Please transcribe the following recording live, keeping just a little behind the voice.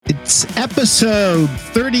It's episode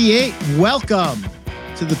 38. Welcome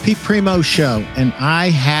to the Pete Primo Show. And I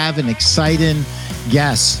have an exciting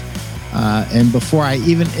guest. And before I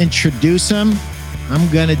even introduce him,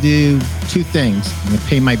 I'm going to do two things. I'm going to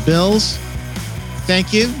pay my bills.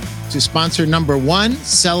 Thank you to sponsor number one,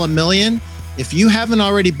 Sell a Million. If you haven't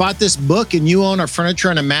already bought this book and you own a furniture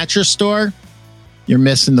and a mattress store, you're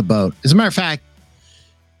missing the boat. As a matter of fact,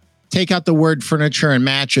 take out the word furniture and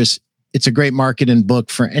mattress. It's a great marketing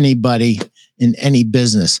book for anybody in any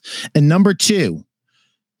business. And number two,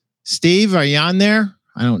 Steve, are you on there?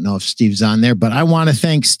 I don't know if Steve's on there, but I want to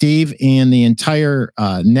thank Steve and the entire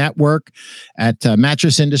network at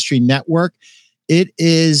Mattress Industry Network. It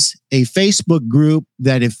is a Facebook group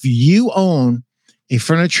that if you own a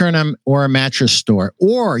furniture or a mattress store,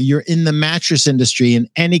 or you're in the mattress industry in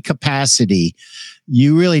any capacity,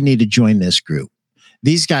 you really need to join this group.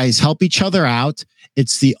 These guys help each other out.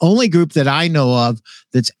 It's the only group that I know of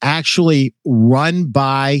that's actually run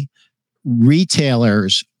by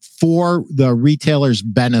retailers for the retailer's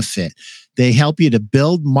benefit. They help you to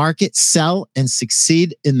build, market, sell, and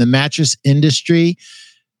succeed in the mattress industry.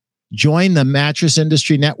 Join the Mattress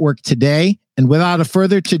Industry Network today. And without a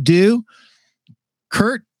further ado,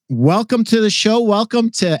 Curt, welcome to the show.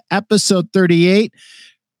 Welcome to episode 38.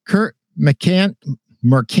 Curt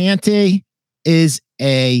Mercadante is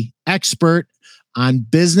an expert on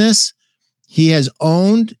business. He has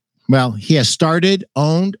started,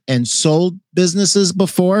 owned, and sold businesses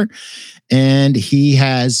before, and he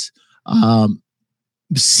has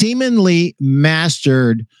seemingly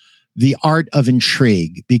mastered the art of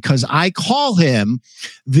intrigue, because I call him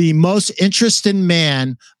the most interesting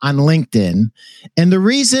man on LinkedIn. And the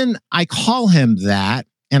reason I call him that,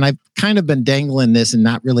 and I've kind of been dangling this and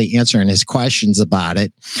not really answering his questions about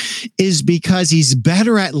it, is because he's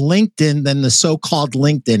better at LinkedIn than the so-called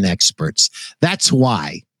LinkedIn experts. That's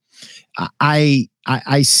why. I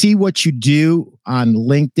see what you do on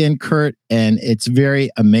LinkedIn, Curt, and it's very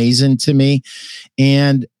amazing to me.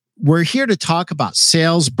 And we're here to talk about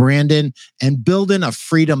sales, branding, and building a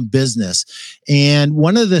freedom business. And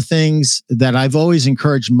one of the things that I've always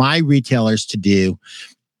encouraged my retailers to do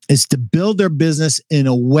is to build their business in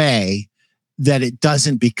a way that it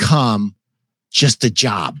doesn't become just a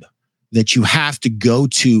job that you have to go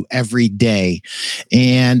to every day.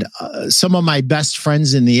 And some of my best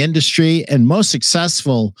friends in the industry and most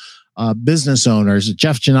successful business owners,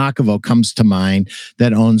 Jeff Janakovo comes to mind,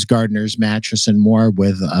 that owns Gardner's Mattress and More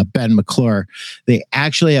with Ben McClure. They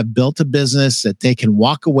actually have built a business that they can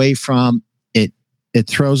walk away from. It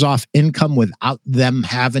throws off income without them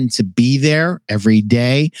having to be there every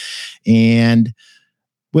day. And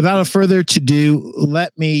without a further ado,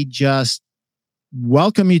 let me just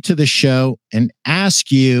welcome you to the show and ask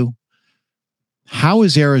you, how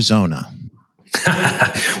is Arizona?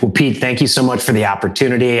 Well, Pete, thank you so much for the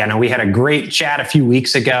opportunity. I know we had a great chat a few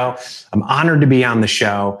weeks ago. I'm honored to be on the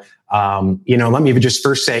show. Let me just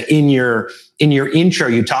first say, in your intro,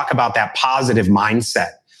 you talk about that positive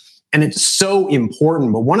mindset. And it's so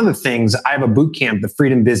important. But one of the things, I have a boot camp, the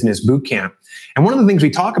Freedom Business Boot Camp. And one of the things we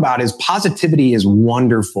talk about is positivity is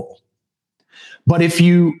wonderful. But if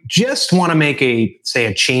you just want to make a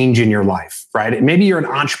change in your life, right? Maybe you're an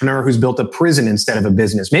entrepreneur who's built a prison instead of a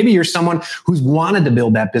business. Maybe you're someone who's wanted to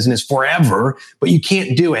build that business forever, but you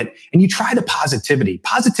can't do it. And you try the positivity.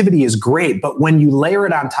 Positivity is great, but when you layer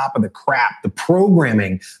it on top of the crap, the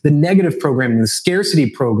programming, the negative programming, the scarcity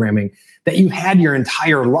programming that you had your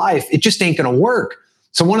entire life, it just ain't going to work.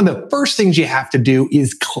 So one of the first things you have to do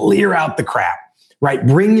is clear out the crap, right?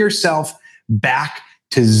 Bring yourself back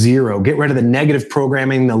to zero. Get rid of the negative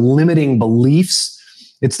programming, the limiting beliefs.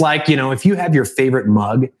 It's like, if you have your favorite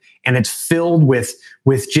mug and it's filled with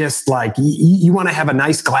just like, you want to have a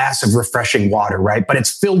nice glass of refreshing water, right? But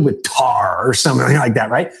it's filled with tar or something like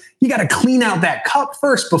that, right? You got to clean out that cup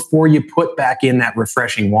first before you put back in that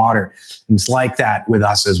refreshing water. And it's like that with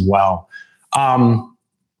us as well.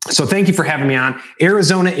 So thank you for having me on.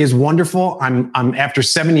 Arizona is wonderful. I'm after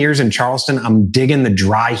 7 years in Charleston, I'm digging the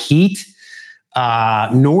dry heat.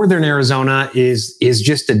 Northern Arizona is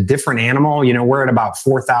just a different animal. We're at about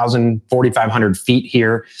 4,500 feet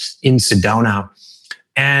here in Sedona.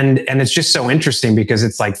 And it's just so interesting because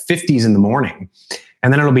it's like 50s in the morning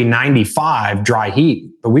and then it'll be 95 dry heat.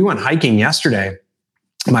 But we went hiking yesterday,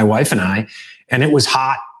 my wife and I, and it was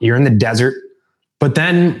hot. You're in the desert. But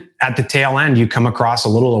then at the tail end, you come across a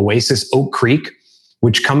little oasis, Oak Creek,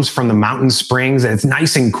 which comes from the mountain springs, and it's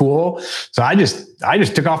nice and cool. So I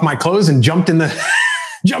just took off my clothes and jumped in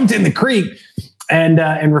the creek,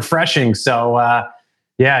 and refreshing. So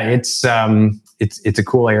it's a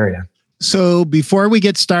cool area. So before we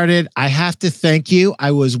get started, I have to thank you.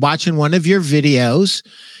 I was watching one of your videos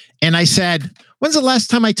and I said, when's the last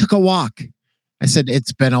time I took a walk? I said,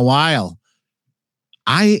 it's been a while.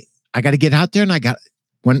 I got to get out there and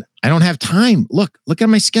when I don't have time, look at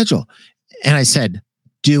my schedule. And I said,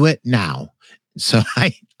 do it now. So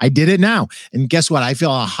I did it now. And guess what? I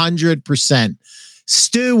feel 100%.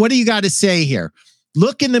 Stu, what do you got to say here?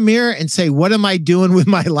 Look in the mirror and say, what am I doing with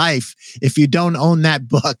my life if you don't own that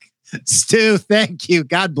book? Stu, thank you.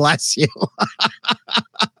 God bless you.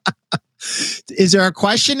 Is there a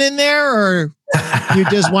question in there or you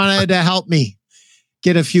just wanted to help me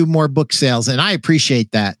get a few more book sales? And I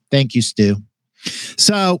appreciate that. Thank you, Stu.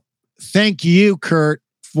 So thank you, Curt,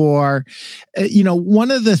 for, one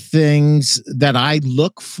of the things that I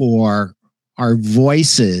look for are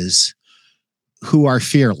voices who are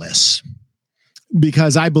fearless,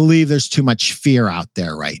 because I believe there's too much fear out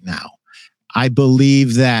there right now. I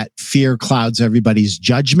believe that fear clouds everybody's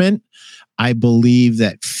judgment. I believe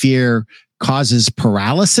that fear causes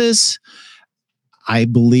paralysis. I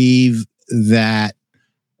believe that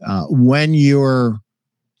when you're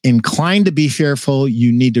inclined to be fearful,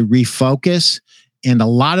 you need to refocus. And a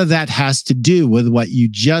lot of that has to do with what you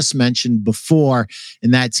just mentioned before,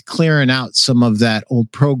 and that's clearing out some of that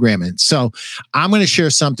old programming. So I'm going to share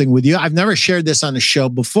something with you. I've never shared this on the show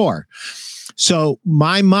before. So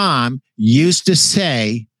my mom used to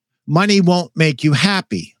say, money won't make you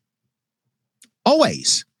happy.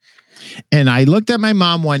 Always. And I looked at my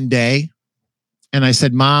mom one day and I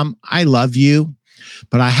said, Mom, I love you,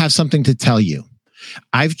 but I have something to tell you.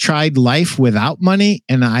 I've tried life without money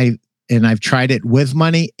and I've tried it with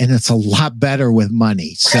money, and it's a lot better with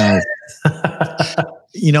money. So,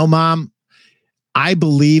 Mom, I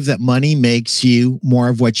believe that money makes you more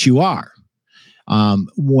of what you are.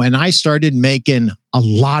 When I started making a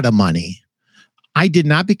lot of money, I did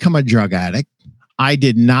not become a drug addict. I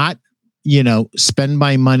did not, spend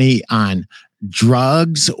my money on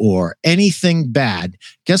drugs or anything bad.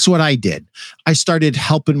 Guess what I did? I started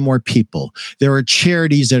helping more people. There are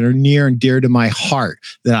charities that are near and dear to my heart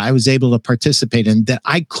that I was able to participate in that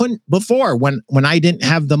I couldn't before when I didn't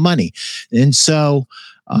have the money. And so,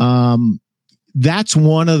 that's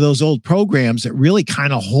one of those old programs that really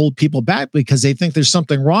kind of hold people back because they think there's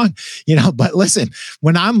something wrong, but listen,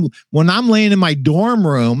 when I'm laying in my dorm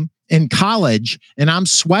room in college and I'm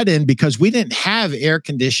sweating because we didn't have air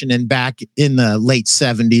conditioning back in the late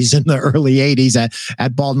 70s and the early 80s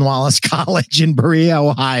at Baldwin Wallace College in Berea,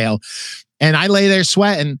 Ohio. And I lay there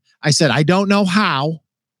sweating. I said, I don't know how.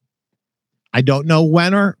 I don't know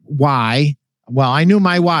when or why. Well, I knew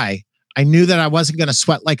my why. I knew that I wasn't going to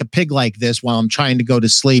sweat like a pig like this while I'm trying to go to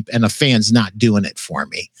sleep and a fan's not doing it for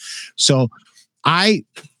me. So I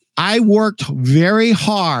worked very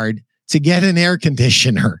hard to get an air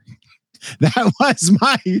conditioner. That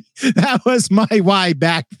was my why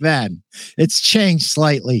back then. It's changed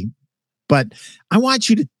slightly, but I want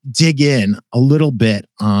you to dig in a little bit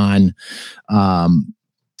on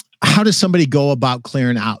how does somebody go about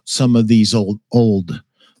clearing out some of these old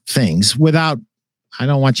things without. I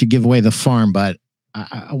don't want you to give away the farm, but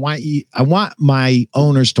I want my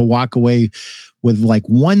owners to walk away with like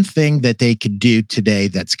one thing that they could do today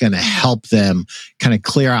that's going to help them kind of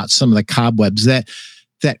clear out some of the cobwebs that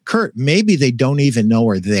Curt, maybe they don't even know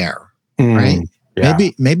are there, right? Yeah.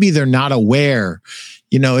 Maybe they're not aware.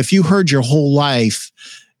 If you heard your whole life,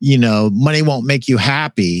 money won't make you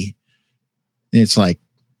happy. It's like,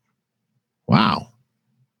 wow.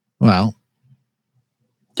 Well,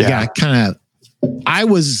 yeah, kind of. I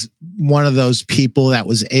was one of those people that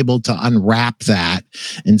was able to unwrap that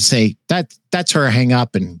and say that's her hang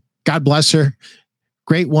up, and God bless her.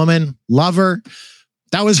 Great woman, love her.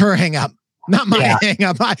 That was her hang up, not my hang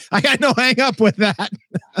up. I got no hang up with that.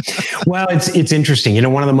 Well, it's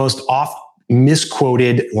interesting. One of the most oft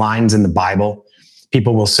misquoted lines in the Bible,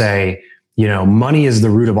 people will say, money is the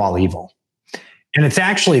root of all evil. And it's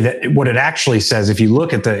actually that what it actually says, if you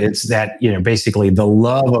look at it's that, basically the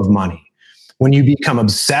love of money. When you become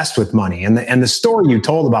obsessed with money and the story you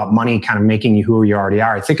told about money kind of making you who you already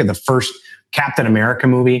are. I think of the first Captain America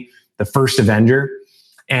movie, the first Avenger,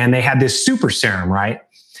 and they had this super serum, right?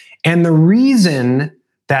 And the reason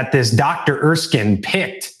that this Dr. Erskine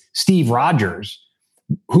picked Steve Rogers,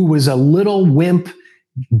 who was a little wimp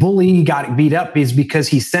bully, got beat up, is because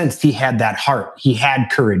he sensed he had that heart. He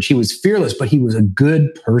had courage. He was fearless, but he was a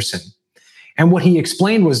good person. And what he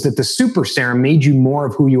explained was that the super serum made you more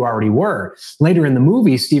of who you already were. Later in the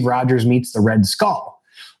movie, Steve Rogers meets the Red Skull,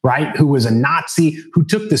 right? Who was a Nazi who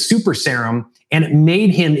took the super serum and it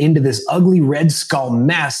made him into this ugly Red Skull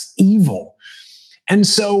mess, evil. And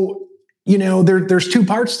so there's two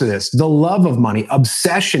parts to this. The love of money,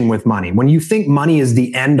 obsession with money. When you think money is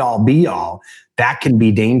the end all be all, that can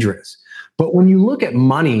be dangerous. But when you look at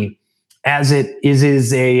money as it is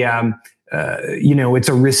it's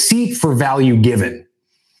a receipt for value given,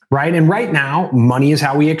 right? And right now, money is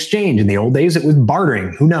how we exchange. In the old days, it was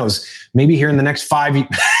bartering. Who knows? Maybe here in the next 5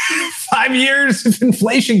 years, if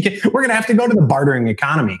inflation, we're going to have to go to the bartering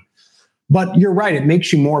economy. But you're right. It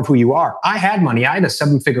makes you more of who you are. I had money. I had a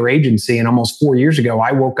 7-figure agency, and almost 4 years ago,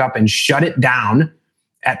 I woke up and shut it down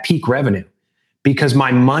at peak revenue because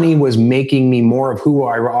my money was making me more of who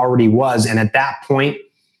I already was. And at that point,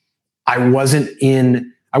 I wasn't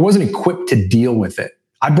equipped to deal with it.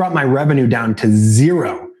 I brought my revenue down to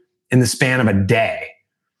 0 in the span of a day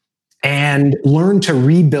and learned to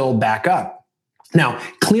rebuild back up. Now,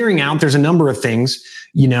 clearing out, there's a number of things,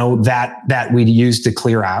 that we use to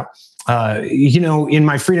clear out. In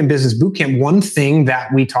my Freedom Business Bootcamp, one thing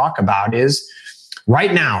that we talk about is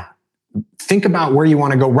right now, think about where you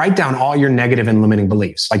want to go. Write down all your negative and limiting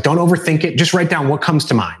beliefs. Like, don't overthink it. Just write down what comes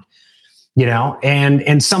to mind,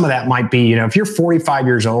 and some of that might be, if you're 45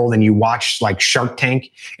 years old and you watch like Shark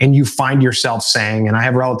Tank and you find yourself saying, and I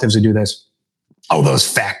have relatives who do this, oh, those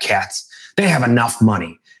fat cats, they have enough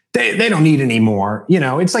money. They don't need any more.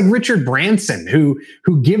 It's like Richard Branson who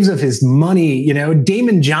gives of his money,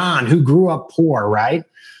 Damon John who grew up poor, right?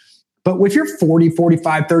 But if you're 40,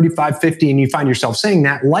 45, 35, 50, and you find yourself saying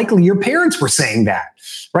that, likely your parents were saying that,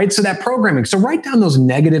 right? So that programming. So write down those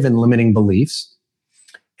negative and limiting beliefs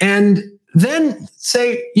and then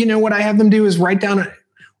say, what I have them do is write down,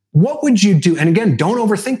 what would you do? And again, don't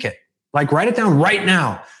overthink it. Like, write it down right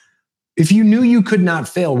now. If you knew you could not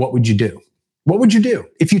fail, what would you do? What would you do?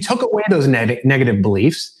 If you took away those negative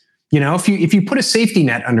beliefs, if you put a safety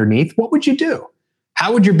net underneath, what would you do?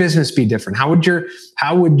 How would your business be different? How would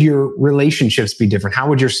your relationships be different? How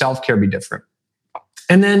would your self-care be different?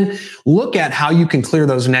 And then look at how you can clear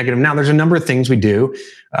those negative. Now, there's a number of things we do.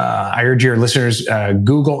 I urge your listeners,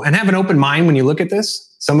 Google and have an open mind when you look at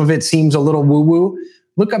this. Some of it seems a little woo-woo.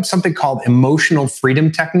 Look up something called emotional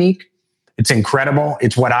freedom technique. It's incredible.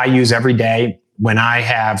 It's what I use every day. When I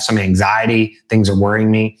have some anxiety, things are worrying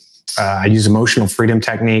me, I use emotional freedom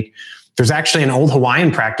technique. There's actually an old Hawaiian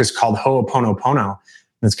practice called Ho'oponopono.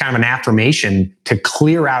 It's kind of an affirmation to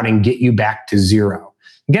clear out and get you back to 0.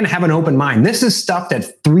 Again, have an open mind. This is stuff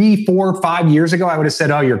that 3, 4, 5 years ago, I would have said,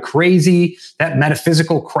 oh, you're crazy, that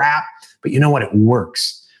metaphysical crap. But you know what? It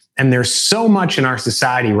works. And there's so much in our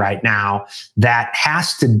society right now that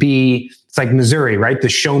has to be, it's like Missouri, right? The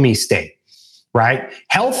show me state. Right?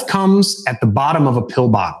 Health comes at the bottom of a pill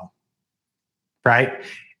bottle, right?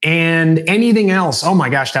 And anything else, oh my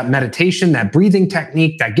gosh, that meditation, that breathing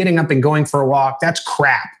technique, that getting up and going for a walk, that's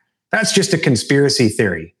crap. That's just a conspiracy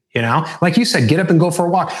theory, Like you said, get up and go for a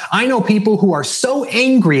walk. I know people who are so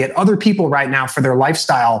angry at other people right now for their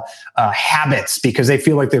lifestyle habits because they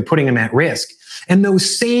feel like they're putting them at risk. And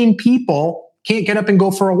those same people can't get up and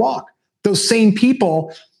go for a walk. Those same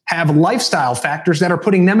people have lifestyle factors that are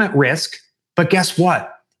putting them at risk. But guess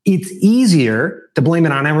what? It's easier to blame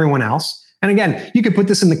it on everyone else. And again, you could put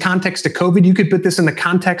this in the context of COVID. You could put this in the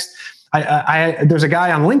context. There's a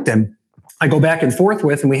guy on LinkedIn I go back and forth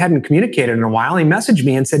with, and we hadn't communicated in a while. He messaged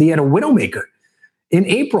me and said he had a widowmaker in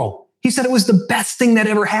April. He said it was the best thing that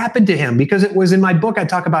ever happened to him because it was in my book. I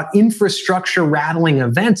talk about infrastructure rattling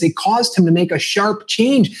events. It caused him to make a sharp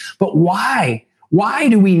change. But why? Why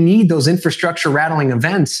do we need those infrastructure rattling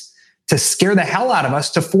events to scare the hell out of us,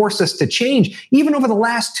 to force us to change, even over the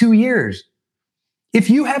last 2 years? If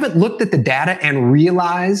you haven't looked at the data and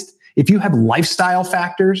realized if you have lifestyle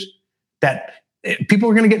factors that people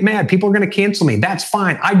are going to get mad, people are going to cancel me, that's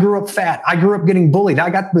fine. I grew up fat. I grew up getting bullied. I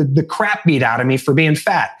got the crap beat out of me for being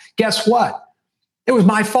fat. Guess what? It was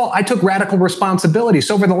my fault. I took radical responsibility.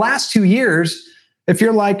 So over the last 2 years, if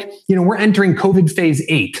you're like, we're entering COVID phase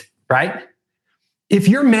 8, right? If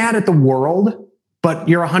you're mad at the world, but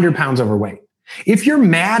you're 100 pounds overweight. If you're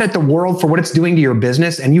mad at the world for what it's doing to your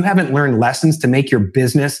business and you haven't learned lessons to make your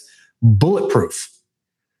business bulletproof,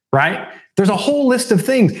 right? There's a whole list of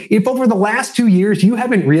things. If over the last 2 years, you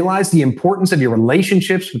haven't realized the importance of your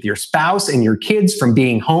relationships with your spouse and your kids from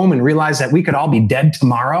being home and realize that we could all be dead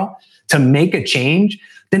tomorrow to make a change,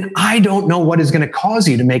 then I don't know what is going to cause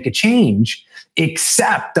you to make a change,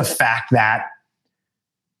 except the fact that,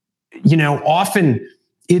 often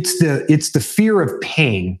it's the fear of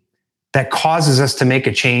pain that causes us to make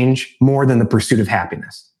a change more than the pursuit of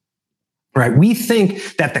happiness, right? We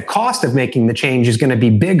think that the cost of making the change is going to be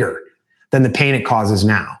bigger than the pain it causes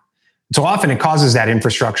now. So often it causes that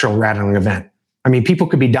infrastructural rattling event. I mean, people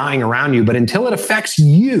could be dying around you, but until it affects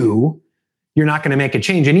you, you're not going to make a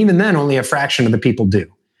change. And even then, only a fraction of the people do.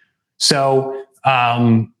 So,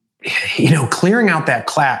 clearing out that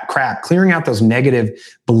crap, clearing out those negative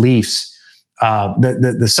beliefs.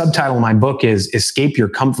 The subtitle of my book is Escape Your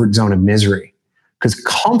Comfort Zone of Misery, because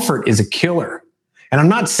comfort is a killer. And I'm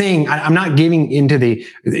not saying, I'm not giving into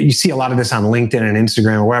you see a lot of this on LinkedIn and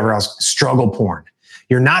Instagram or whatever else, struggle porn.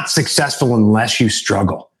 You're not successful unless you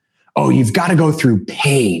struggle. Oh, you've got to go through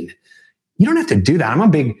pain. You don't have to do that. I'm a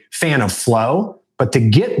big fan of flow, but to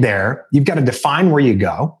get there, you've got to define where you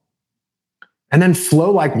go and then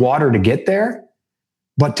flow like water to get there.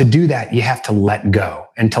 But to do that, you have to let go.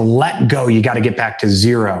 And to let go, you got to get back to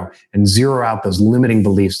zero and zero out those limiting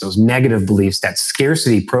beliefs, those negative beliefs, that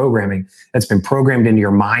scarcity programming that's been programmed into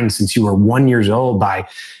your mind since you were 1 year old by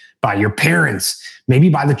your parents, maybe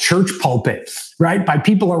by the church pulpit, right? By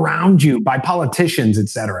people around you, by politicians, et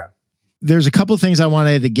cetera. There's a couple of things I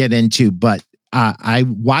wanted to get into, but I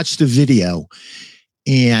watched the video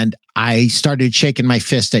and I started shaking my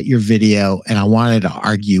fist at your video and I wanted to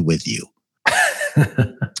argue with you.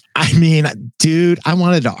 I mean, dude, I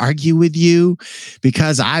wanted to argue with you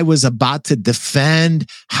because I was about to defend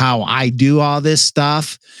how I do all this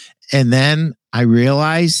stuff. And then I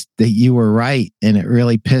realized that you were right. And it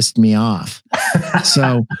really pissed me off.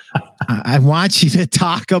 So I want you to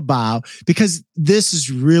talk about, because this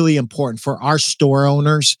is really important for our store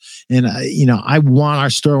owners. And, I want our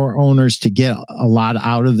store owners to get a lot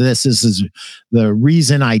out of this. This is the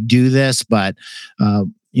reason I do this. But,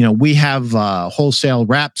 we have wholesale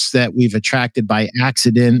reps that we've attracted by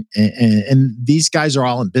accident, and these guys are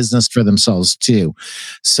all in business for themselves too.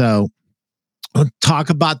 So talk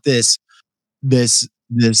about this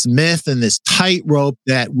myth and this tightrope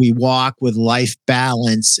that we walk with life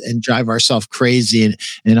balance and drive ourselves crazy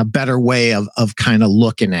in a better way of kind of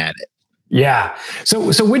looking at it. Yeah.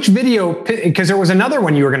 So which video, because there was another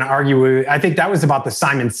one you were going to argue with. I think that was about the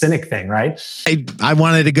Simon Sinek thing, right? I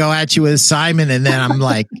wanted to go at you with Simon, and then I'm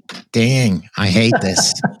like, dang, I hate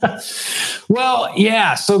this. Well,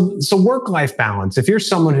 yeah. So work-life balance, if you're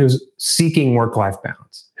someone who's seeking work-life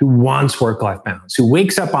balance, who wants work-life balance, who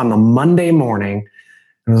wakes up on the Monday morning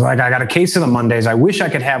and was like, I got a case of the Mondays, I wish I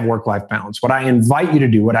could have work-life balance. What I invite you to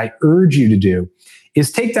do, what I urge you to do,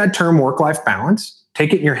 is take that term work-life balance,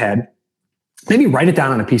 take it in your head, maybe write it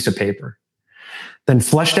down on a piece of paper, then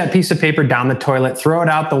flush that piece of paper down the toilet, throw it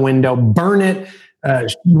out the window, burn it,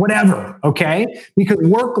 whatever, okay? Because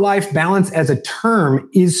work-life balance as a term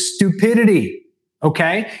is stupidity,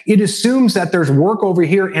 okay? It assumes that there's work over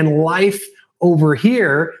here and life over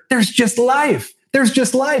here. There's just life. There's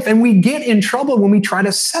just life. And we get in trouble when we try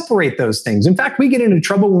to separate those things. In fact, we get into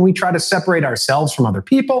trouble when we try to separate ourselves from other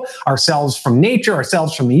people, ourselves from nature,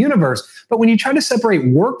 ourselves from the universe. But when you try to separate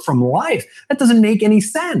work from life, that doesn't make any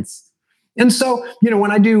sense. And so,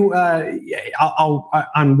 when I do,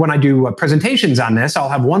 when I do presentations on this, I'll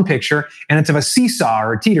have one picture and it's of a seesaw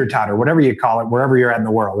or a teeter-totter, whatever you call it, wherever you're at in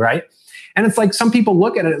the world, right? And it's like, some people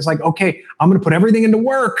look at it, it's like, okay, I'm going to put everything into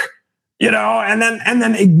work, and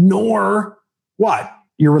then ignore what?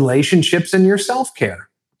 Your relationships and your self-care.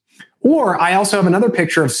 Or I also have another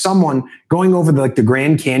picture of someone going over the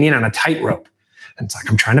Grand Canyon on a tightrope. And it's like,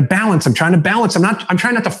 I'm trying to balance. I'm trying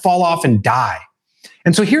not to fall off and die.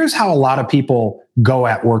 And so here's how a lot of people go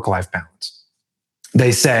at work-life balance.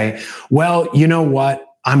 They say, well, you know what?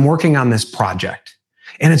 I'm working on this project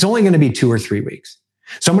and it's only going to be 2 or 3 weeks.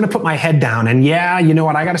 So I'm going to put my head down and you know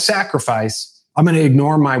what? I got to sacrifice. I'm going to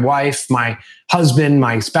ignore my wife, my husband,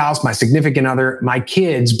 my spouse, my significant other, my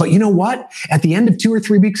kids. But you know what? At the end of 2 or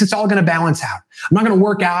 3 weeks, it's all going to balance out. I'm not going to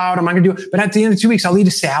work out. I'm not going to do it. But at the end of 2 weeks, I'll eat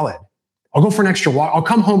a salad. I'll go for an extra walk. I'll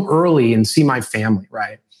come home early and see my family,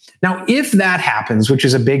 right? Now, if that happens, which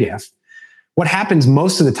is a big if, what happens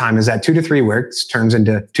most of the time is that 2 to 3 weeks turns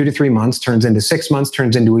into 2 to 3 months, turns into 6 months,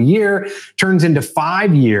 turns into a year, turns into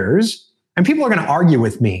 5 years. And people are going to argue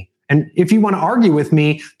with me. And if you want to argue with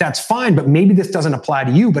me, that's fine, but maybe this doesn't apply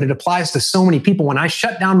to you, but it applies to so many people. When I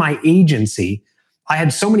shut down my agency, I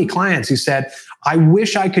had so many clients who said, I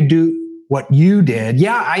wish I could do what you did.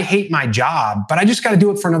 Yeah, I hate my job, but I just got to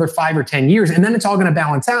do it for another 5 or 10 years, and then it's all going to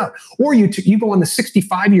balance out. Or you go on the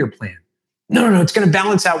 65-year plan. No, it's going to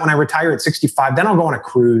balance out when I retire at 65. Then I'll go on a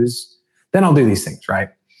cruise. Then I'll do these things, right?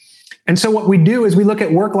 And so what we do is we look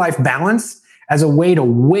at work-life balance as a way to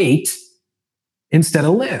wait instead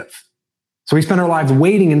of live. So we spend our lives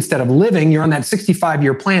waiting instead of living. You're on that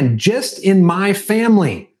 65-year plan. Just in my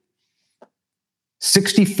family,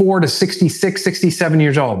 64 to 66, 67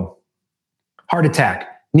 years old, heart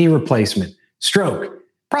attack, knee replacement, stroke,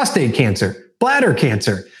 prostate cancer, bladder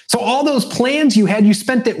cancer. So all those plans you had, you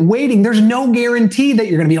spent it waiting. There's no guarantee that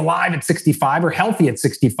you're going to be alive at 65 or healthy at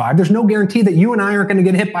 65. There's no guarantee that you and I aren't going to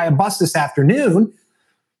get hit by a bus this afternoon.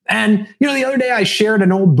 And, the other day I shared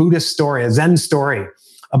an old Buddhist story, a Zen story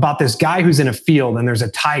about this guy who's in a field and there's a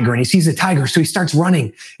tiger and he sees a tiger. So he starts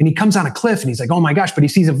running and he comes on a cliff and he's like, oh my gosh, but he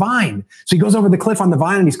sees a vine. So he goes over the cliff on the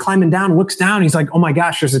vine and he's climbing down, looks down. And he's like, oh my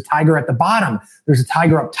gosh, there's a tiger at the bottom. There's a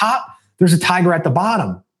tiger up top. There's a tiger at the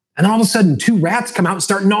bottom. And then all of a sudden, 2 rats come out and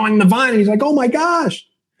start gnawing the vine. And he's like, oh my gosh.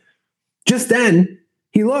 Just then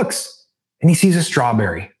he looks and he sees a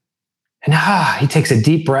strawberry. And he takes a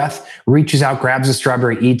deep breath, reaches out, grabs a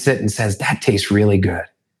strawberry, eats it, and says, that tastes really good.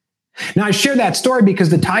 Now, I share that story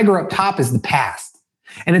because the tiger up top is the past.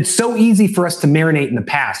 And it's so easy for us to marinate in the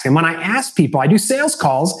past. And when I ask people, I do sales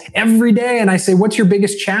calls every day, and I say, what's your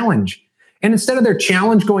biggest challenge? And instead of their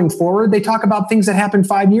challenge going forward, they talk about things that happened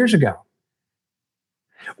 5 years ago.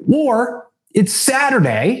 Or it's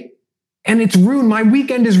Saturday, and it's ruined. My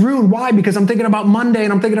weekend is ruined. Why? Because I'm thinking about Monday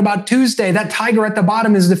and I'm thinking about Tuesday. That tiger at the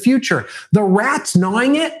bottom is the future. The rats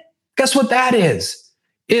gnawing it, guess what that is?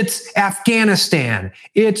 It's Afghanistan.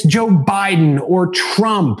 It's Joe Biden or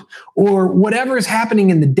Trump or whatever is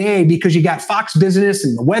happening in the day because you got Fox Business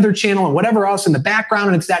and the Weather Channel and whatever else in the background,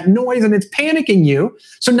 and it's that noise and it's panicking you.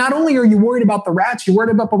 So not only are you worried about the rats, you're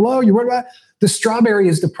worried about below, you're worried about the strawberry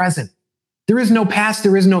is the present. There is no past,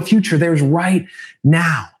 there is no future. There's right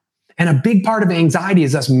now. And a big part of anxiety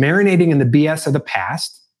is us marinating in the BS of the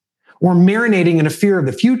past or marinating in a fear of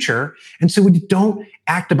the future. And so we don't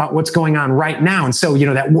act about what's going on right now. And so,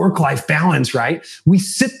 that work-life balance, right? We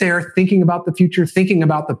sit there thinking about the future, thinking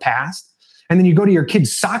about the past. And then you go to your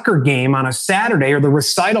kid's soccer game on a Saturday or the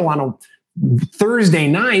recital on a Thursday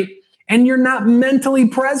night, and you're not mentally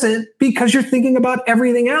present because you're thinking about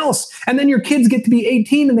everything else. And then your kids get to be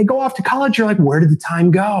 18 and they go off to college. You're like, where did the time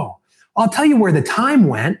go? I'll tell you where the time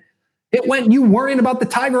went. It went you worrying about the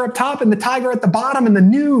tiger up top and the tiger at the bottom in the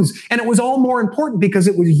news. And it was all more important because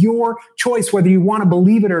it was your choice, whether you want to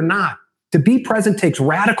believe it or not. To be present takes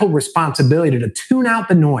radical responsibility to tune out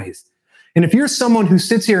the noise. And if you're someone who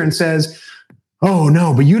sits here and says, oh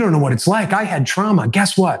no, but you don't know what it's like. I had trauma.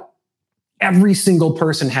 Guess what? Every single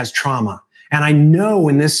person has trauma. And I know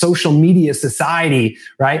in this social media society,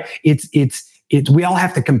 right? We all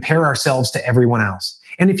have to compare ourselves to everyone else.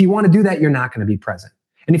 And if you want to do that, you're not going to be present.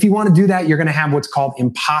 And if you want to do that, you're going to have what's called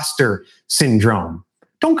imposter syndrome.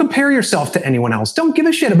 Don't compare yourself to anyone else. Don't give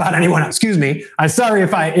a shit about anyone else. Excuse me. I'm sorry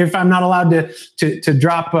if I'm not allowed to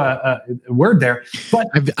drop a word there. But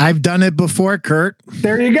I've done it before, Curt.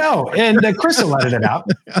 There you go. And Chris will edit it out.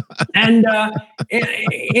 And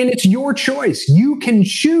it's your choice. You can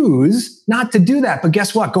choose not to do that. But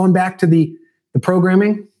guess what? Going back to the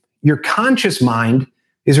programming, your conscious mind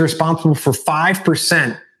is responsible for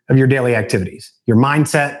 5% of your daily activities, your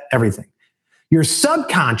mindset, everything. Your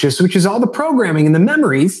subconscious, which is all the programming and the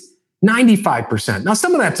memories, 95%. Now,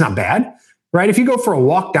 some of that's not bad, right? If you go for a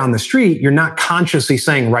walk down the street, you're not consciously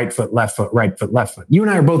saying right foot, left foot, right foot, left foot. You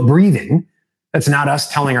and I are both breathing. That's not us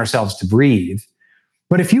telling ourselves to breathe.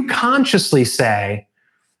 But if you consciously say,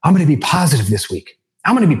 I'm going to be positive this week.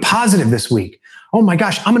 I'm going to be positive this week. Oh my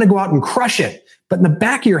gosh, I'm going to go out and crush it. But in the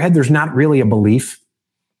back of your head, there's not really a belief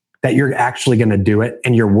that you're actually going to do it,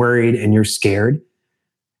 and you're worried and you're scared.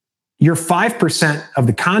 Your 5% of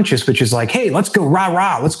the conscious, which is like, hey, let's go rah,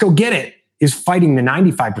 rah, let's go get it, is fighting the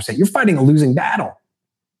 95%. You're fighting a losing battle.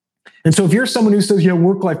 And so if you're someone who says,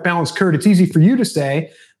 work-life balance, Curt, it's easy for you to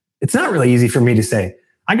say. It's not really easy for me to say.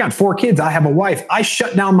 I got 4 kids. I have a wife. I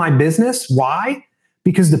shut down my business. Why?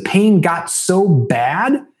 Because the pain got so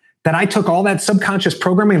bad that I took all that subconscious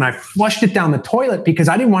programming and I flushed it down the toilet because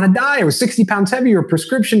I didn't want to die. I was 60 pounds heavier,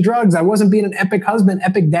 prescription drugs. I wasn't being an epic husband,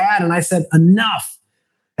 epic dad. And I said, enough.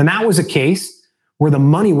 And that was a case where the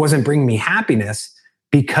money wasn't bringing me happiness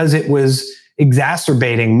because it was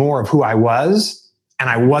exacerbating more of who I was. And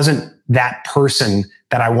I wasn't that person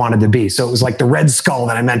that I wanted to be. So it was like the Red Skull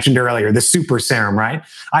that I mentioned earlier, the super serum, right?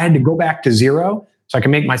 I had to go back to zero so I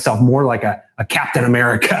can make myself more like a Captain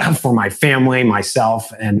America for my family,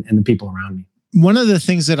 myself, and the people around me. One of the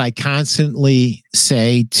things that I constantly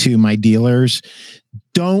say to my dealers,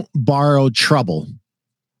 don't borrow trouble.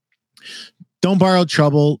 Don't borrow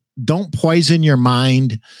trouble. Don't poison your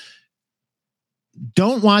mind.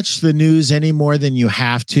 Don't watch the news any more than you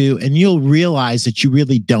have to, and you'll realize that you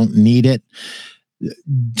really don't need it.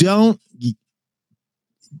 Don't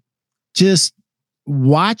just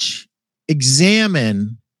watch,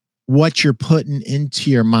 examine what you're putting into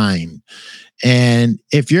your mind. And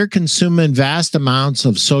if you're consuming vast amounts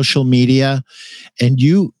of social media and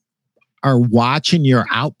you are watching your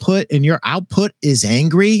output and your output is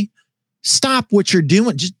angry, stop what you're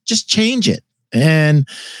doing. Just change it. And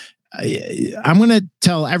I'm going to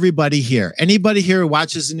tell everybody here, anybody here who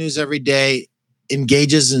watches the news every day,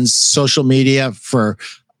 engages in social media for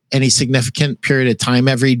any significant period of time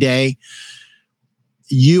every day,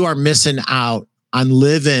 you are missing out on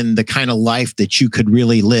living the kind of life that you could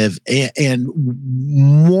really live. And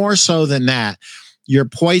more so than that, you're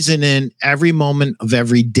poisoning every moment of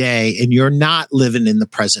every day, and you're not living in the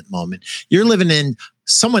present moment. You're living in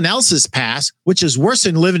someone else's past, which is worse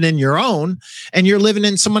than living in your own, and you're living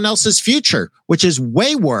in someone else's future, which is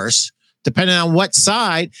way worse, depending on what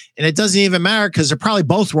side. And it doesn't even matter because they're probably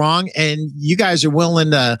both wrong, and you guys are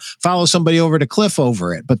willing to follow somebody over the cliff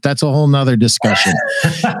over it. But that's a whole nother discussion.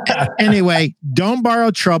 Anyway, don't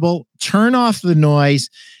borrow trouble, turn off the noise.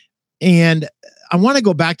 And I want to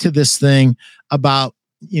go back to this thing about,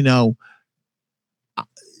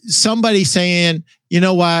 somebody saying, you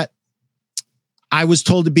know what? I was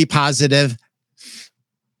told to be positive.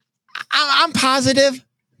 I'm positive.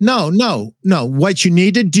 No. What you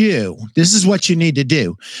need to do, this is what you need to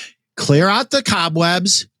do. Clear out the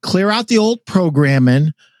cobwebs, clear out the old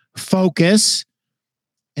programming, focus,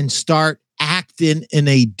 and start acting in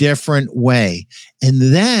a different way. And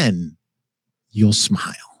then you'll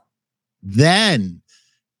smile. Then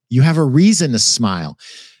you have a reason to smile.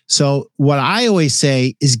 So what I always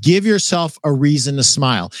say is give yourself a reason to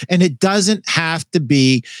smile. And it doesn't have to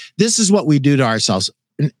be, this is what we do to ourselves.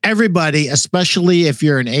 And everybody, especially if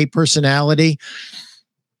you're an A personality,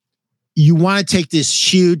 you want to take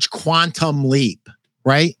this huge quantum leap,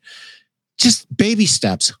 right? Just baby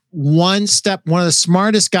steps. One step, one of the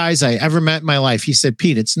smartest guys I ever met in my life, he said,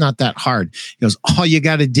 Pete, it's not that hard. He goes, all you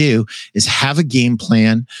got to do is have a game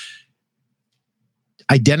plan,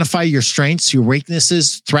 identify your strengths, your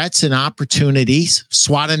weaknesses, threats, and opportunities.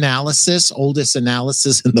 SWOT analysis, oldest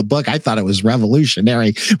analysis in the book. I thought it was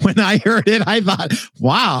revolutionary. When I heard it, I thought,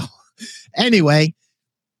 wow. Anyway,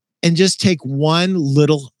 and just take one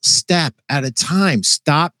little step at a time.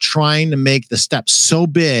 Stop trying to make the steps so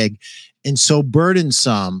big and so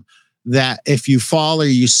burdensome that if you fall or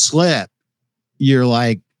you slip, you're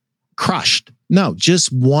like crushed. No,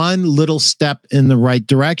 just one little step in the right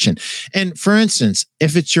direction. And for instance,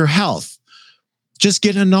 if it's your health, just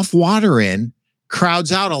get enough water in,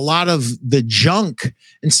 crowds out a lot of the junk.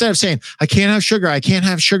 Instead of saying, I can't have sugar, I can't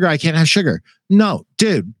have sugar, I can't have sugar. No,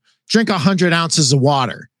 dude, drink 100 ounces of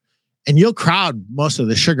water and you'll crowd most of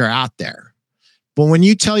the sugar out there. But when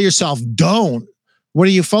you tell yourself don't, what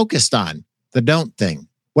are you focused on? The don't thing,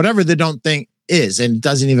 whatever the don't thing is, and it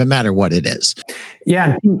doesn't even matter what it is.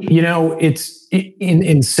 Yeah, it's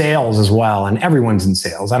in sales as well, and everyone's in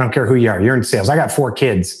sales. I don't care who you are. You're in sales. I got 4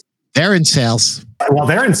 kids. They're in sales. Well,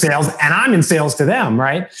 they're in sales, and I'm in sales to them,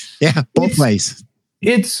 right? Yeah, both ways.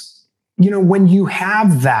 It's when you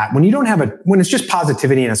have that, when it's just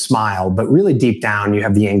positivity and a smile, but really deep down you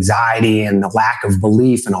have the anxiety and the lack of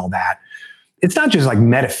belief and all that. It's not just like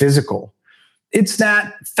metaphysical. It's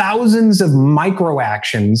that thousands of micro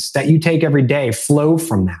actions that you take every day flow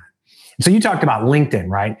from that. So you talked about LinkedIn,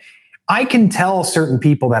 right? I can tell certain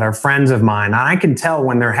people that are friends of mine, and I can tell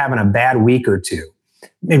when they're having a bad week or two,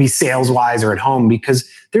 maybe sales-wise or at home, because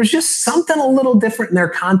there's just something a little different in their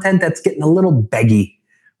content that's getting a little beggy,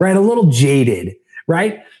 right? A little jaded,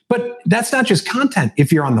 right? But that's not just content.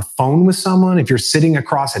 If you're on the phone with someone, if you're sitting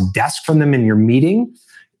across a desk from them in your meeting,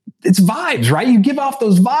 it's vibes, right? You give off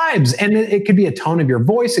those vibes, and it could be a tone of your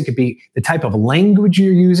voice. It could be the type of language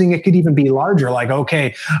you're using. It could even be larger, like,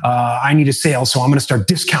 okay, I need a sale, so I'm going to start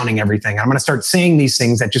discounting everything. I'm going to start saying these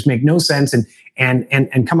things that just make no sense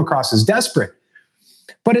and come across as desperate.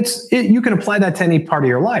 But you can apply that to any part of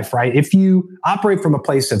your life, right? If you operate from a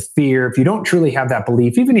place of fear, if you don't truly have that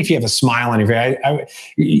belief, even if you have a smile on your face,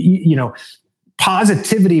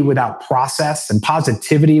 positivity without process and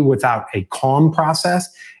positivity without a calm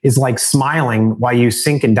process is like smiling while you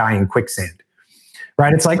sink and die in quicksand,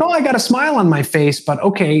 right? It's like, oh, I got a smile on my face, but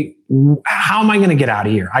okay, how am I going to get out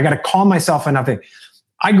of here? I got to calm myself enough.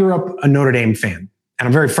 I grew up a Notre Dame fan, and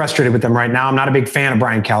I'm very frustrated with them right now. I'm not a big fan of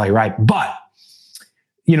Brian Kelly, right? But,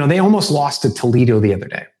 they almost lost to Toledo the other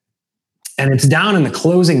day, and it's down in the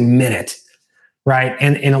closing minute, right?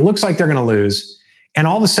 And it looks like they're going to lose. And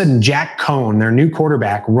all of a sudden, Jack Cohn, their new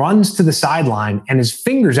quarterback, runs to the sideline and his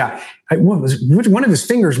fingers out. One of his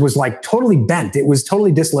fingers was like totally bent. It was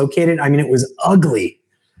totally dislocated. I mean, it was ugly.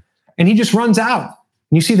 And he just runs out.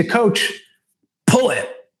 And you see the coach pull it,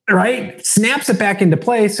 right? Snaps it back into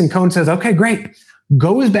place. And Cohn says, okay, great.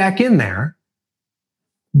 Goes back in there.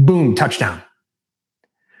 Boom, touchdown.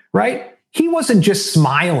 Right? He wasn't just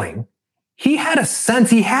smiling. He had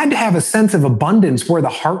to have a sense of abundance where the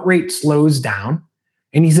heart rate slows down.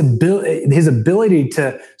 And his ability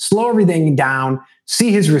to slow everything down,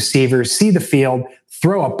 see his receivers, see the field,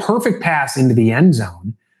 throw a perfect pass into the end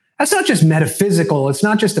zone. That's not just metaphysical. It's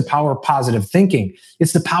not just the power of positive thinking.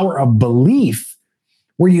 It's the power of belief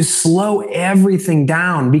where you slow everything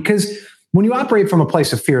down. Because when you operate from a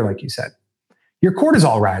place of fear, like you said, your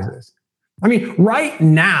cortisol rises. I mean, right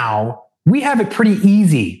now, we have it pretty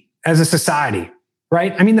easy as a society,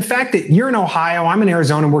 right? I mean, the fact that you're in Ohio, I'm in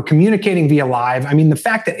Arizona, we're communicating via live. I mean, the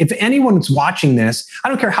fact that if anyone's watching this, I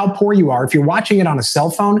don't care how poor you are, if you're watching it on a cell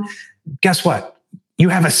phone, guess what? You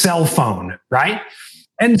have a cell phone, right?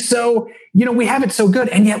 And so, we have it so good,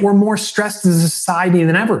 and yet we're more stressed as a society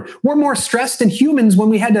than ever. We're more stressed than humans when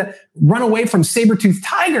we had to run away from saber-toothed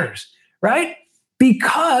tigers, right?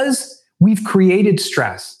 Because we've created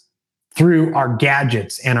stress through our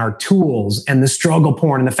gadgets and our tools and the struggle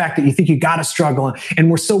porn and the fact that you think you got to struggle.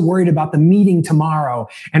 And we're so worried about the meeting tomorrow.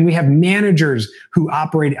 And we have managers who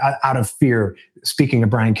operate out of fear. Speaking of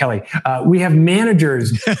Brian Kelly, we have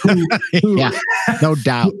managers who yeah, no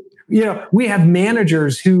doubt. We have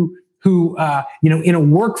managers who in a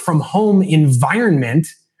work from home environment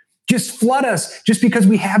just flood us just because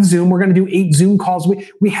we have Zoom. We're going to do 8 Zoom calls.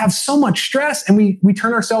 We have so much stress, and we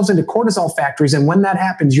turn ourselves into cortisol factories. And when that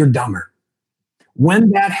happens, you're dumber.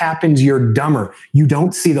 When that happens, you're dumber. You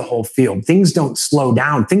don't see the whole field. Things don't slow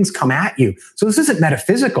down. Things come at you. So this isn't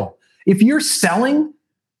metaphysical. If you're selling,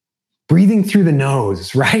 breathing through the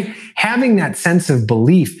nose, right? Having that sense of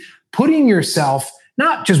belief, putting yourself,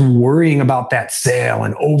 not just worrying about that sale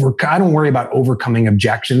and I don't worry about overcoming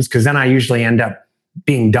objections, because then I usually end up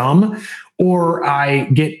being dumb, or I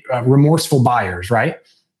get remorseful buyers, right?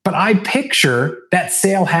 But I picture that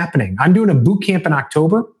sale happening. I'm doing a boot camp in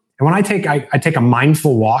October. And when I take a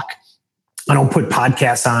mindful walk, I don't put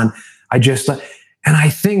podcasts on. And I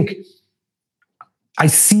think I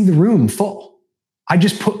see the room full. I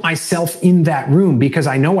just put myself in that room because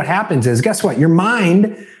I know what happens is, guess what? Your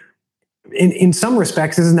mind, in some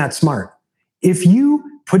respects, isn't that smart. If you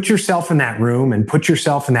put yourself in that room and put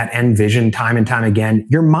yourself in that end vision time and time again,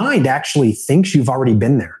 your mind actually thinks you've already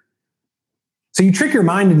been there. So you trick your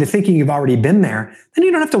mind into thinking you've already been there, then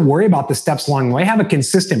you don't have to worry about the steps along the way. Have a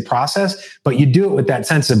consistent process, but you do it with that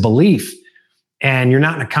sense of belief, and you're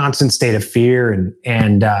not in a constant state of fear,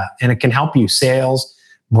 and it can help you. Sales,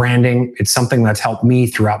 branding, it's something that's helped me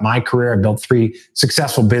throughout my career. I built 3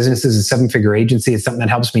 successful businesses, a 7-figure agency. It's something that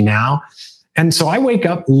helps me now. And so I wake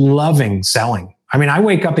up loving selling. I mean, I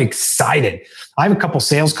wake up excited. I have a couple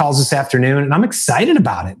sales calls this afternoon, and I'm excited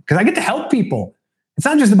about it because I get to help people. It's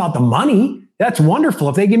not just about the money. That's wonderful.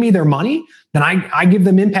 If they give me their money, then I give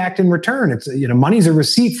them impact in return. It's, money's a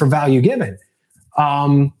receipt for value given.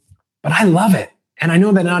 But I love it. And I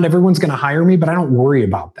know that not everyone's going to hire me, but I don't worry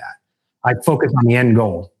about that. I focus on the end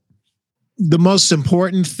goal. The most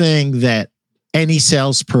important thing that any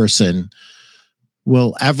salesperson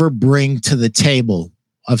will ever bring to the table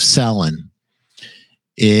of selling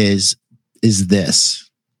is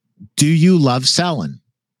this. Do you love selling?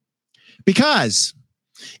 Because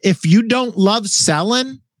if you don't love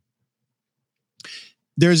selling,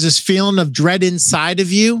 there's this feeling of dread inside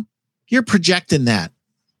of you. You're projecting that.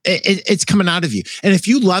 It's coming out of you. And if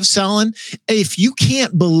you love selling, if you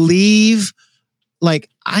can't believe, like,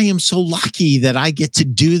 I am so lucky that I get to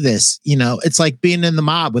do this, it's like being in the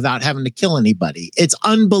mob without having to kill anybody. It's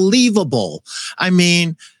unbelievable. I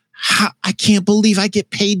mean, I can't believe I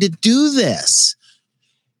get paid to do this.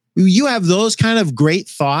 You have those kind of great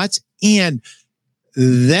thoughts, and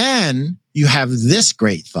then you have this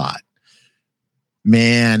great thought.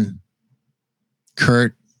 Man,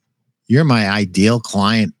 Curt, you're my ideal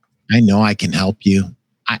client. I know I can help you.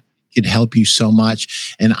 I could help you so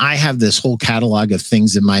much. And I have this whole catalog of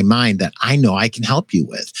things in my mind that I know I can help you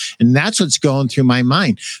with. And that's what's going through my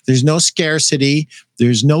mind. There's no scarcity.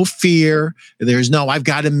 There's no fear. There's no, I've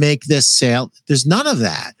got to make this sale. There's none of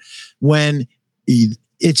that. When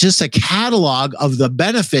it's just a catalog of the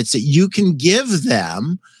benefits that you can give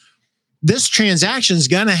them, this transaction is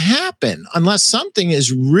going to happen unless something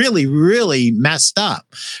is really, really messed up,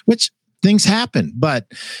 which things happen. But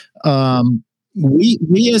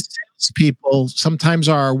we as salespeople sometimes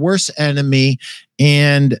are our worst enemy,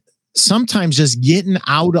 and sometimes just getting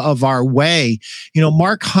out of our way.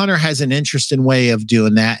 Mark Hunter has an interesting way of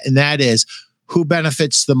doing that, and that is who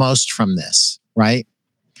benefits the most from this, right?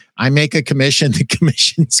 I make a commission, the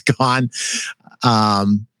commission's gone.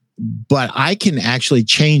 But I can actually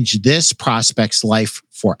change this prospect's life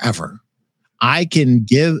forever. I can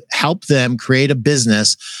help them create a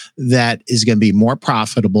business that is going to be more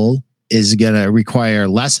profitable, is going to require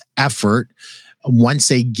less effort, once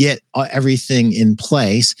they get everything in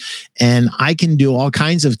place. And I can do all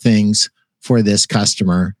kinds of things for this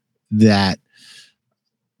customer that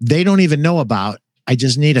they don't even know about. I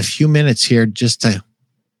just need a few minutes here just to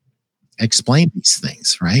explain these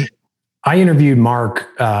things, right? I interviewed Mark.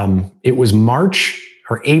 It was March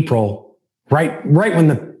or April, right when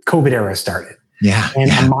the COVID era started. Yeah. And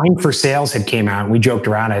A Mind for Sales had came out, and we joked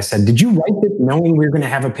around. I said, "Did you write this knowing we were going to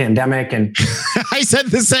have a pandemic?" And I said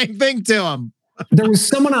the same thing to him. There was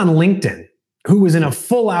someone on LinkedIn who was in a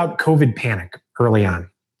full-out COVID panic early on,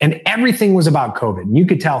 and everything was about COVID. And you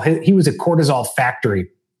could tell he was a cortisol factory.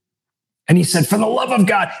 And he said, "For the love of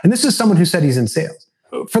God," and this is someone who said he's in sales,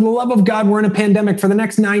 "For the love of God, we're in a pandemic. For the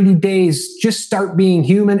next 90 days, just start being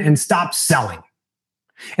human and stop selling."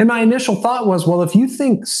 And my initial thought was, well, if you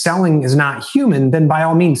think selling is not human, then by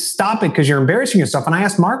all means, stop it because you're embarrassing yourself. And I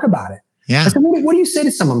asked Mark about it. Yeah. I said, what do you say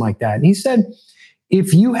to someone like that? And he said,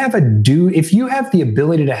 if you have the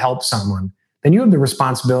ability to help someone, then you have the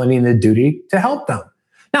responsibility and the duty to help them.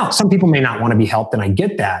 Now, some people may not want to be helped, and I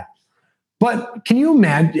get that. But can you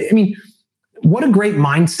imagine? I mean, what a great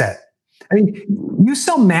mindset. I mean, you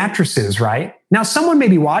sell mattresses, right? Now, someone may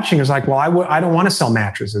be watching is like, well, I don't want to sell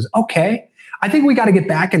mattresses. Okay. I think we got to get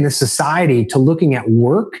back in this society to looking at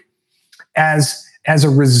work as a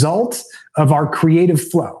result of our creative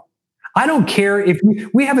flow. I don't care if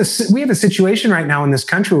we have a situation right now in this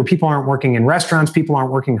country where people aren't working in restaurants, people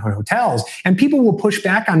aren't working in hotels, and people will push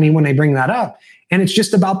back on me when they bring that up. And it's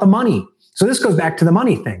just about the money. So this goes back to the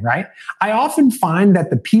money thing, right? I often find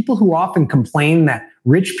that the people who often complain that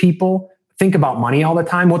rich people think about money all the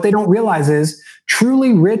time, what they don't realize is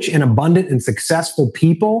truly rich and abundant and successful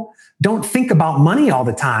people don't think about money all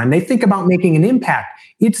the time. They think about making an impact.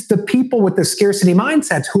 It's the people with the scarcity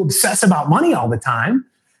mindsets who obsess about money all the time.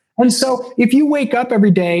 And so if you wake up every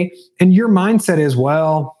day and your mindset is,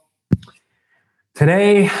 well,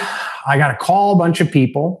 today I got to call a bunch of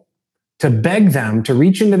people to beg them to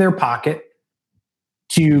reach into their pocket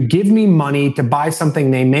to give me money to buy something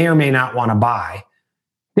they may or may not want to buy,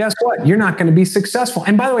 guess what? You're not going to be successful.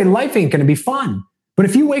 And by the way, life ain't going to be fun. But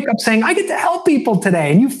if you wake up saying, I get to help people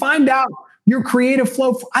today, and you find out your creative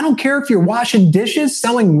flow, I don't care if you're washing dishes,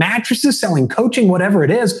 selling mattresses, selling coaching, whatever it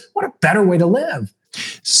is, what a better way to live.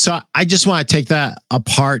 So I just want to take that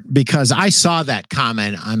apart because I saw that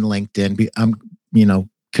comment on LinkedIn. I'm,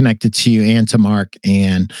 connected to you and to Mark.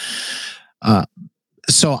 And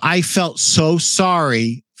so I felt so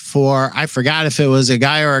sorry I forgot if it was a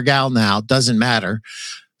guy or a gal now, doesn't matter,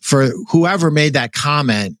 for whoever made that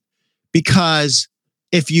comment, because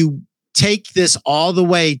if you take this all the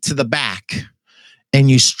way to the back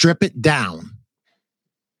and you strip it down,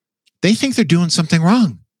 they think they're doing something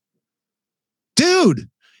wrong. Dude,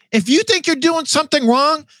 if you think you're doing something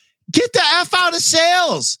wrong, get the F out of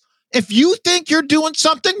sales. If you think you're doing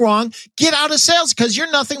something wrong, get out of sales because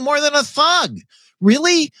you're nothing more than a thug.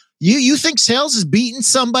 Really? You think sales is beating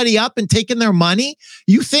somebody up and taking their money?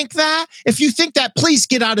 You think that? If you think that, please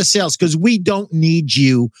get out of sales because we don't need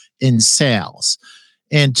you in sales.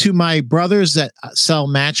 And to my brothers that sell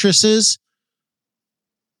mattresses,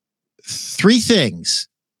 3 things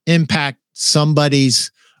impact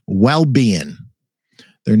somebody's well-being: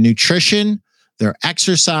 their nutrition, their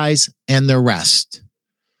exercise, and their rest.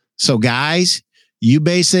 So guys, you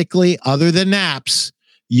basically, other than naps,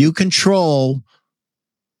 you control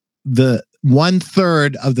the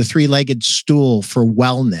 1/3 of the 3-legged stool for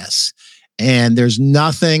wellness. And there's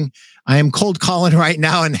nothing. I am cold calling right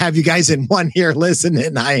now and have you guys in one ear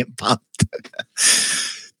listening. I am pumped.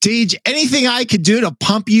 Tej, anything I could do to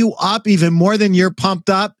pump you up even more than you're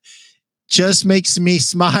pumped up just makes me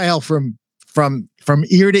smile from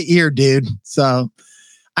ear to ear, dude. So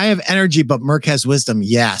I have energy, but Merc has wisdom.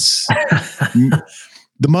 Yes.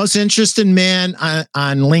 The most interested man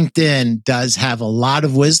on LinkedIn does have a lot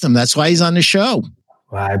of wisdom. That's why he's on the show.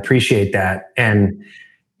 Well, I appreciate that. And,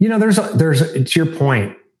 there's to your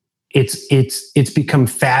point, it's become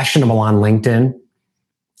fashionable on LinkedIn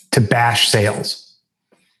to bash sales.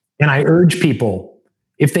 And I urge people,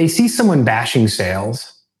 if they see someone bashing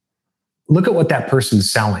sales, look at what that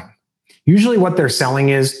person's selling. Usually what they're selling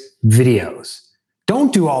is videos.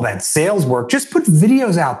 Don't do all that sales work. Just put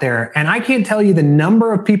videos out there. And I can't tell you the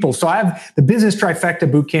number of people. So I have the Business Trifecta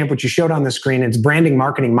Bootcamp, which you showed on the screen. It's branding,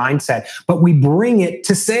 marketing, mindset, but we bring it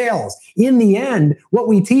to sales. In the end, what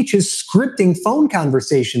we teach is scripting phone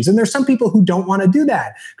conversations. And there's some people who don't want to do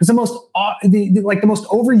that because the most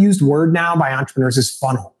overused word now by entrepreneurs is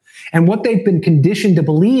funnel. And what they've been conditioned to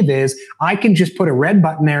believe is I can just put a red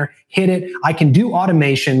button there, hit it. I can do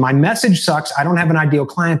automation. My message sucks. I don't have an ideal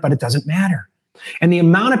client, but it doesn't matter. And the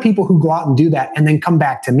amount of people who go out and do that and then come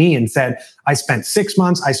back to me and said, I spent 6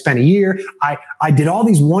 months, I spent a year, I did all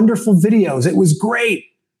these wonderful videos. It was great.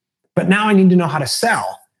 But now I need to know how to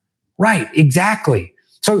sell. Right, exactly.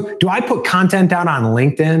 So do I put content out on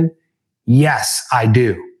LinkedIn? Yes, I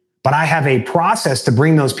do. But I have a process to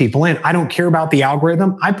bring those people in. I don't care about the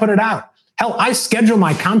algorithm. I put it out. Hell, I schedule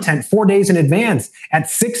my content 4 days in advance at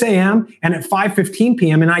 6 a.m. and at 5:15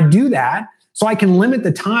 p.m. And I do that so I can limit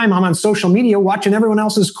the time I'm on social media watching everyone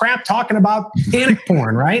else's crap talking about panic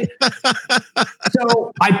porn, right?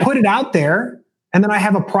 So I put it out there, and then I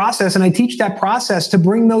have a process, and I teach that process to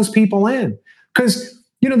bring those people in. Because,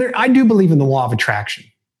 I do believe in the law of attraction.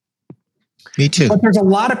 Me too. But there's a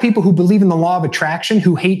lot of people who believe in the law of attraction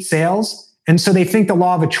who hate sales. And so they think the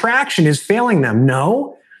law of attraction is failing them.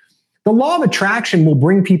 No, the law of attraction will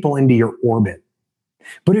bring people into your orbit.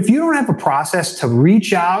 But if you don't have a process to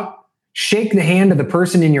reach out, shake the hand of the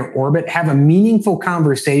person in your orbit, have a meaningful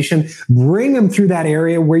conversation, bring them through that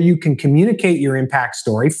area where you can communicate your impact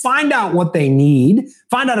story, find out what they need,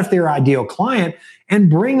 find out if they're your ideal client, and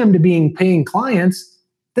bring them to being paying clients,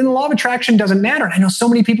 then the law of attraction doesn't matter. And I know so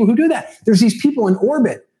many people who do that. There's these people in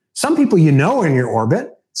orbit. Some people are in your orbit.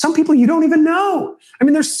 Some people you don't even know. I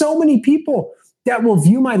mean, there's so many people that will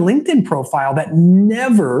view my LinkedIn profile that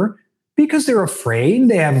never, because they're afraid,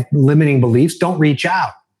 they have limiting beliefs, don't reach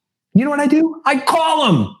out. You know what I do? I call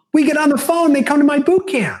them. We get on the phone. They come to my boot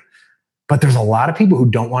camp. But there's a lot of people who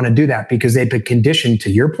don't want to do that because they've been conditioned, to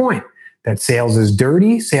your point, that sales is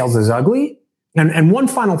dirty, sales is ugly. And one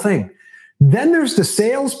final thing. Then there's the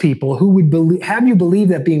salespeople who would have you believe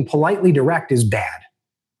that being politely direct is bad.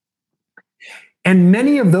 And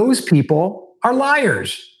many of those people are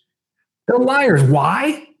liars. They're liars.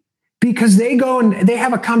 Why? Because they go and they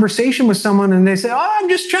have a conversation with someone and they say, oh, I'm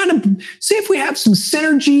just trying to see if we have some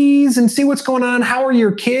synergies and see what's going on. How are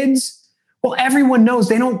your kids? Well, everyone knows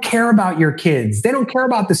they don't care about your kids. They don't care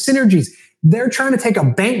about the synergies. They're trying to take a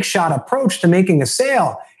bank shot approach to making a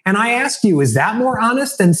sale. And I ask you, is that more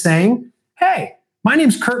honest than saying, hey, my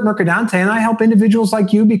name's Curt Mercadante, and I help individuals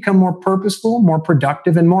like you become more purposeful, more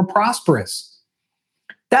productive, and more prosperous.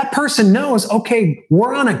 That person knows, okay,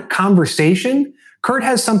 we're on a conversation. Curt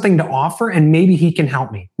has something to offer, and maybe he can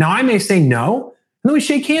help me. Now, I may say no, and then we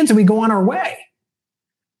shake hands and we go on our way.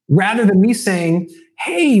 Rather than me saying,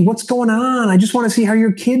 hey, what's going on? I just want to see how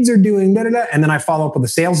your kids are doing, da, da, da. And then I follow up with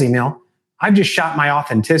a sales email. I've just shot my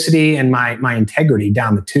authenticity and my integrity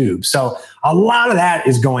down the tube. So a lot of that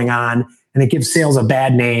is going on. And it gives sales a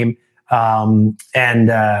bad name, and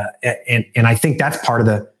I think that's part of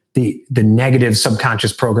the negative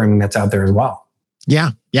subconscious programming that's out there as well.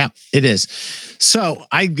 Yeah, it is. So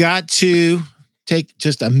I got to take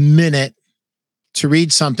just a minute to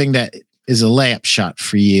read something that is a layup shot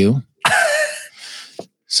for you.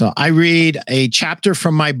 So I read a chapter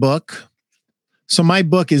from my book. So my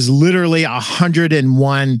book is literally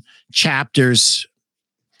 101 chapters.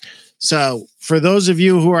 So for those of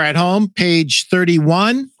you who are at home, page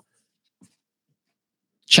 31,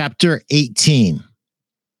 chapter 18,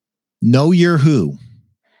 know your who.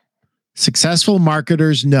 Successful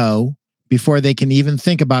marketers know before they can even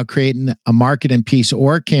think about creating a marketing piece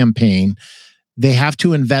or campaign, they have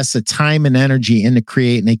to invest the time and energy into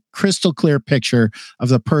creating a crystal clear picture of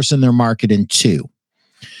the person they're marketing to.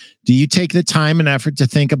 Do you take the time and effort to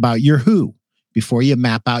think about your who before you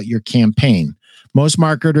map out your campaign? Most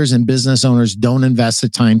marketers and business owners don't invest the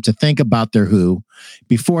time to think about their who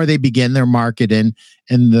before they begin their marketing,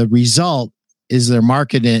 and the result is their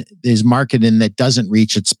marketing that doesn't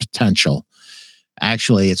reach its potential.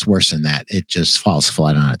 Actually, it's worse than that. It just falls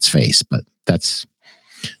flat on its face. But that's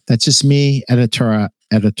just me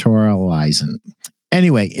editorializing.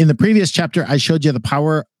 Anyway, in the previous chapter, I showed you the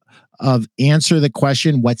power of answer the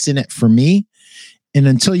question, what's in it for me? And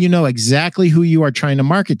until you know exactly who you are trying to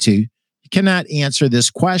market to, you cannot answer this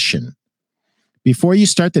question. Before you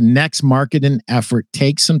start the next marketing effort,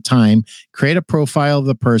 take some time, create a profile of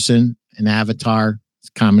the person, an avatar, it's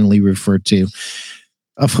commonly referred to,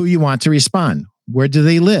 of who you want to respond. Where do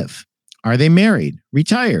they live? Are they married,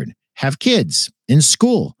 retired, have kids, in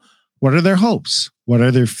school? What are their hopes? What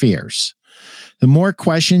are their fears? The more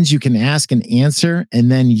questions you can ask and answer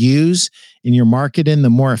and then use in your marketing, the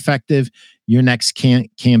more effective your next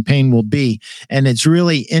campaign will be. And it's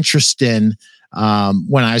really interesting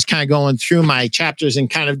when I was kind of going through my chapters and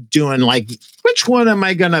kind of doing like, which one am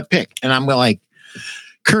I going to pick? And I'm like,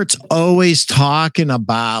 Curt's always talking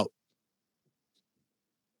about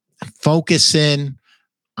focusing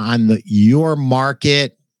on your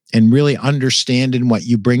market and really understanding what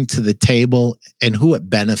you bring to the table and who it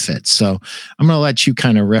benefits. So I'm going to let you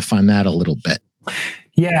kind of riff on that a little bit.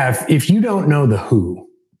 Yeah. If you don't know the who,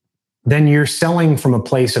 then you're selling from a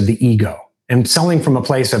place of the ego and selling from a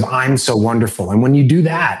place of I'm so wonderful. And when you do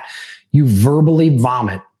that, you verbally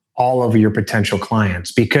vomit all over your potential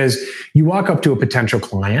clients, because you walk up to a potential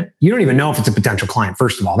client, you don't even know if it's a potential client.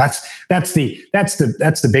 First of all, that's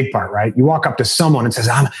the big part, right? You walk up to someone and says,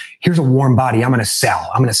 here's a warm body. I'm going to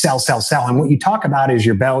sell. I'm going to sell. And what you talk about is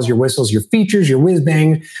your bells, your whistles, your features, your whiz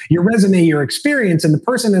bang, your resume, your experience. And the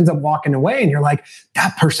person ends up walking away and you're like,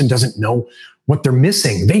 that person doesn't know what they're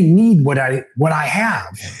missing. They need what I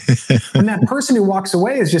have. And that person who walks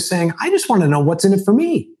away is just saying, I just want to know what's in it for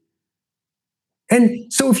me.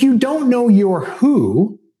 And so if you don't know your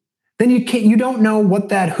who, then you don't know what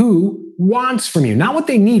that who wants from you. Not what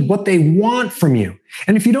they need, what they want from you.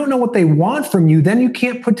 And if you don't know what they want from you, then you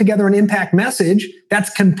can't put together an impact message that's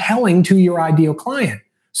compelling to your ideal client.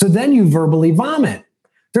 So then you verbally vomit.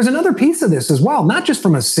 There's another piece of this as well, not just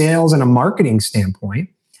from a sales and a marketing standpoint.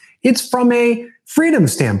 It's from a freedom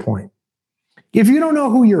standpoint. If you don't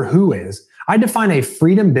know who your who is, I define a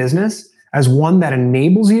freedom business as one that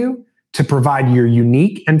enables you to provide your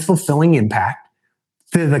unique and fulfilling impact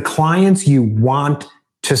to the clients you want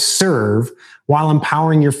to serve while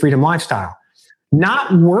empowering your freedom lifestyle.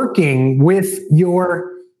 Not working with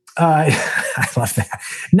your, I love that.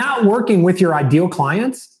 Not working with your ideal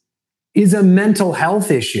clients is a mental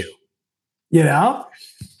health issue. You know?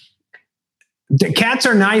 The cats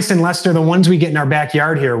are nice unless they're the ones we get in our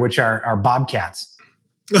backyard here, which are bobcats.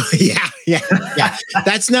 Yeah.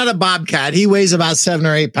 That's not a bobcat. He weighs about 7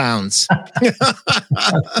 or 8 pounds.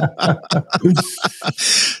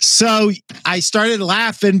 So I started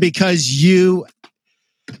laughing because you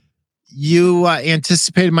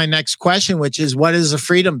anticipated my next question, which is, what is a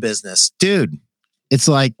freedom business? Dude, it's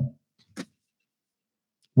like,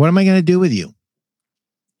 what am I going to do with you?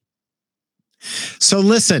 So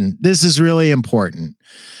listen, this is really important.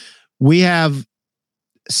 We have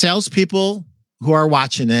salespeople who are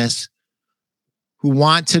watching this, who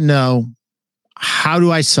want to know, how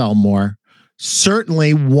do I sell more?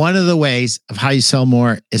 Certainly, one of the ways of how you sell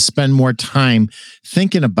more is spend more time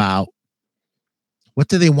thinking about, what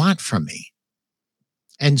do they want from me?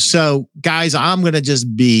 And so, guys, I'm going to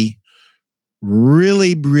just be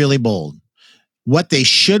really, really bold. What they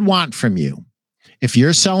should want from you, if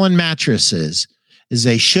you're selling mattresses, is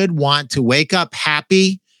they should want to wake up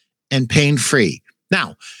happy and pain-free.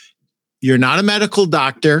 Now, you're not a medical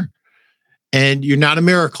doctor and you're not a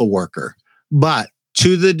miracle worker, but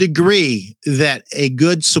to the degree that a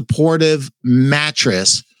good supportive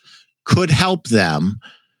mattress could help them,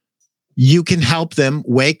 you can help them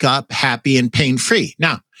wake up happy and pain-free.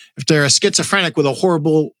 Now, if they're a schizophrenic with a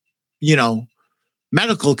horrible,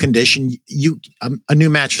 medical condition, a new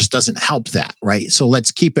mattress doesn't help that, right? So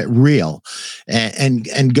let's keep it real.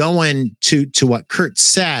 And going to what Curt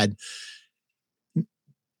said,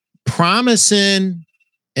 promising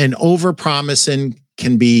and over-promising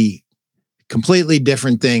can be completely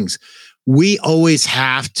different things. We always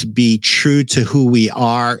have to be true to who we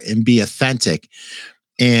are and be authentic.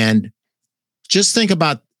 And just think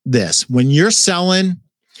about this. When you're selling,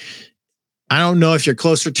 I don't know if you're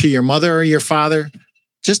closer to your mother or your father.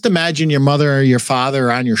 Just imagine your mother or your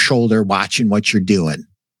father on your shoulder watching what you're doing.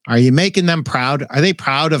 Are you making them proud? Are they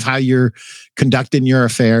proud of how you're conducting your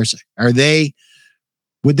affairs? Would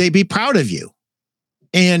they be proud of you?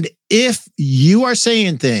 And if you are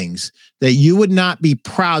saying things that you would not be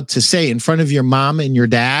proud to say in front of your mom and your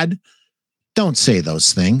dad, don't say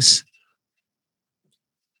those things.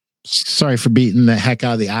 Sorry for beating the heck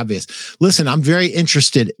out of the obvious. Listen, I'm very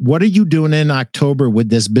interested. What are you doing in October with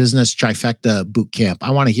this business trifecta boot camp?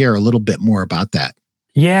 I want to hear a little bit more about that.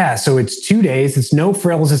 Yeah, so it's 2 days. It's no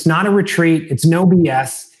frills. It's not a retreat. It's no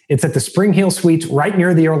BS. It's at the Spring Hill Suites right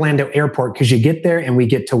near the Orlando airport, because you get there and we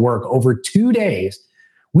get to work. Over 2 days,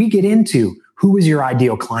 we get into who is your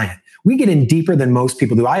ideal client. We get in deeper than most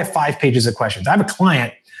people do. I have 5 pages of questions. I have a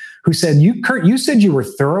client who said, Curt, you said you were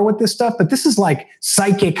thorough with this stuff, but this is like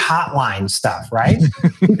psychic hotline stuff, right?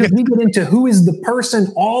 Because we get into who is the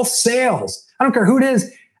person, all sales. I don't care who it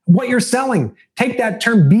is, what you're selling. Take that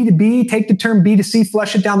term B2B, take the term B2C,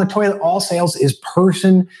 flush it down the toilet. All sales is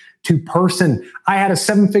person to person. I had a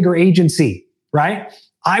 7-figure agency, right?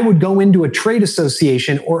 I would go into a trade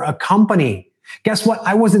association or a company. Guess what?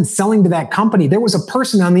 I wasn't selling to that company. There was a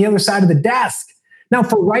person on the other side of the desk. Now,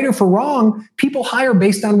 for right or for wrong, people hire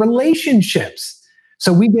based on relationships.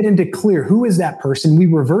 So we get into clear, who is that person? We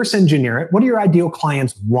reverse engineer it. What do your ideal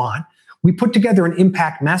clients want? We put together an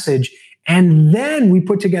impact message, and then we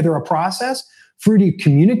put together a process for you to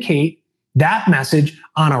communicate that message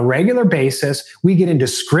on a regular basis. We get into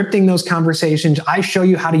scripting those conversations. I show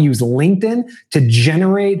you how to use LinkedIn to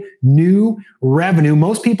generate new revenue.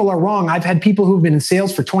 Most people are wrong. I've had people who've been in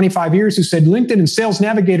sales for 25 years who said LinkedIn and Sales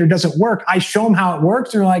Navigator doesn't work. I show them how it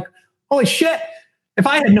works. And they're like, holy shit. If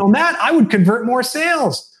I had known that, I would convert more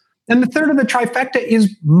sales. And the third of the trifecta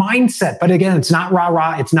is mindset. But again, it's not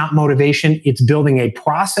rah-rah. It's not motivation. It's building a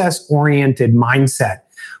process-oriented mindset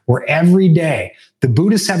where every day, the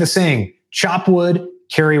Buddhists have a saying, chop wood,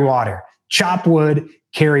 carry water. Chop wood,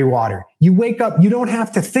 carry water. You wake up, you don't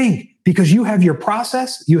have to think because you have your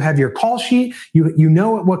process, you have your call sheet, you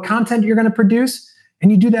know what content you're going to produce,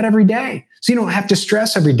 and you do that every day. So you don't have to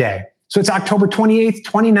stress every day. So it's October 28th,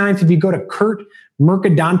 29th. If you go to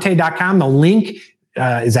Mercadante.com, the link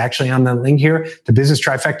is actually on the link here, the Business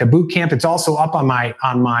Trifecta Bootcamp. It's also up on my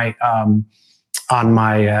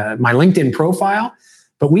LinkedIn profile.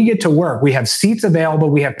 But we get to work. We have seats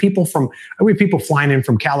available. We have people flying in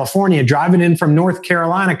from California, driving in from North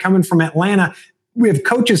Carolina, coming from Atlanta. We have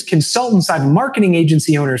coaches, consultants, I have marketing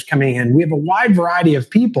agency owners coming in. We have a wide variety of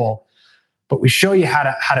people, but we show you how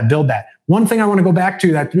to build that. One thing I want to go back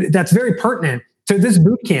to that's very pertinent to this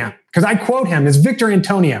boot camp, because I quote him, is Victor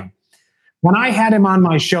Antonio. When I had him on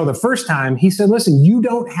my show the first time, he said, listen, you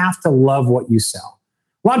don't have to love what you sell.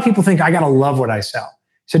 A lot of people think I got to love what I sell.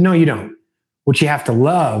 He said, no, you don't. What you have to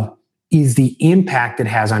love is the impact it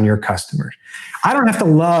has on your customers. I don't have to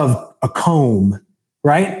love a comb,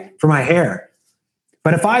 right, for my hair.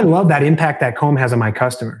 But if I love that impact that comb has on my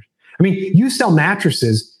customers, I mean, you sell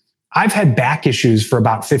mattresses. I've had back issues for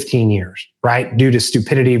about 15 years, right, due to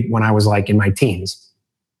stupidity when I was like in my teens.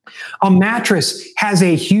 A mattress has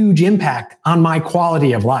a huge impact on my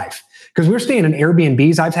quality of life because we're staying in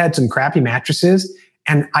Airbnbs. I've had some crappy mattresses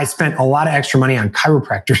and I spent a lot of extra money on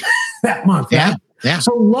chiropractors that month. Yeah. Right? Yeah.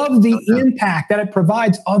 So love the impact that it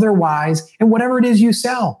provides otherwise and whatever it is you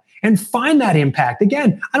sell and find that impact.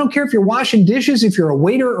 Again, I don't care if you're washing dishes, if you're a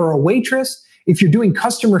waiter or a waitress, if you're doing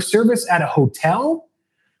customer service at a hotel,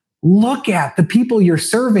 look at the people you're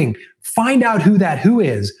serving. Find out who that who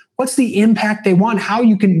is. What's the impact they want? How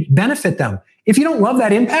you can benefit them. If you don't love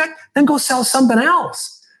that impact, then go sell something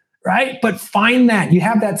else. Right? But find that. You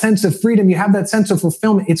have that sense of freedom. You have that sense of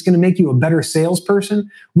fulfillment. It's going to make you a better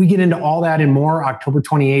salesperson. We get into all that and more October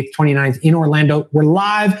 28th, 29th in Orlando. We're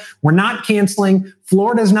live. We're not canceling.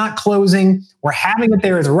 Florida's not closing. We're having it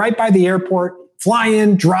there. It's right by the airport. Fly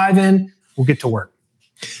in, drive in. We'll get to work.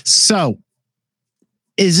 So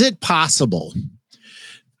is it possible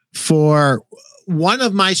for one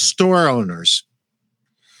of my store owners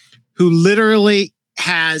who literally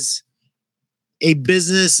has a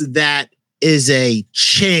business that is a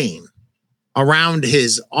chain around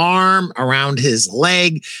his arm, around his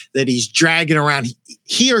leg that he's dragging around.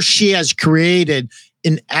 He or she has created,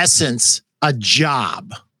 in essence, a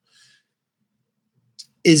job.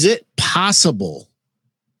 Is it possible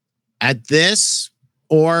at this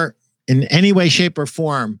or in any way, shape, or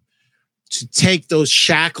form to take those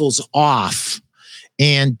shackles off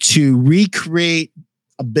and to recreate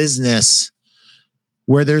a business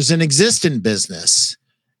where there's an existing business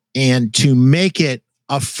and to make it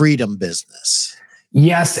a freedom business?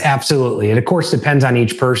 Yes, absolutely. It, of course, depends on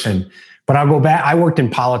each person. But I'll go back. I worked in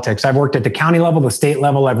politics. I've worked at the county level, the state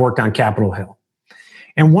level. I've worked on Capitol Hill.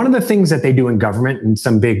 And one of the things that they do in government, and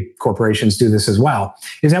some big corporations do this as well,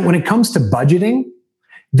 is that when it comes to budgeting,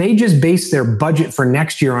 they just base their budget for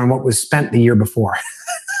next year on what was spent the year before.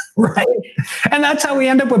 Right? And that's how we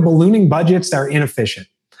end up with ballooning budgets that are inefficient.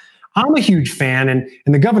 I'm a huge fan, and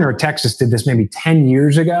the governor of Texas did this maybe 10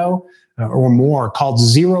 years ago or more, called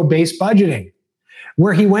zero-based budgeting,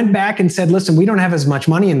 where he went back and said, listen, we don't have as much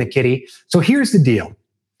money in the kitty, so here's the deal.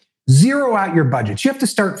 Zero out your budgets. You have to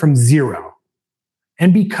start from zero.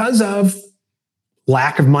 And because of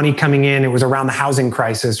lack of money coming in, it was around the housing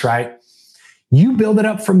crisis, right? You build it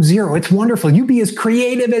up from zero. It's wonderful. You be as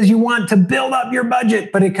creative as you want to build up your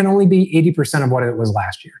budget, but it can only be 80% of what it was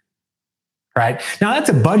last year. Right? Now that's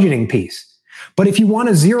a budgeting piece. But if you want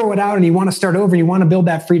to zero it out and you want to start over and you want to build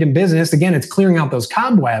that freedom business, again, it's clearing out those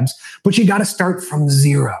cobwebs, but you got to start from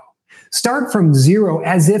zero. Start from zero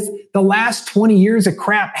as if the last 20 years of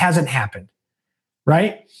crap hasn't happened.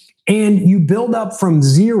 Right? And you build up from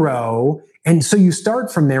zero. And so you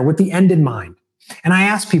start from there with the end in mind. And I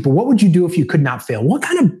ask people, what would you do if you could not fail? What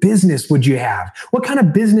kind of business would you have? What kind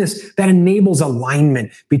of business that enables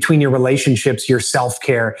alignment between your relationships, your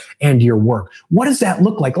self-care, and your work? What does that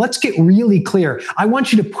look like? Let's get really clear. I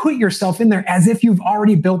want you to put yourself in there as if you've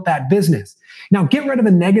already built that business. Now, get rid of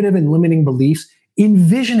the negative and limiting beliefs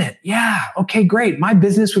Envision it. Yeah. Okay, great. My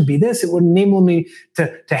business would be this. It would enable me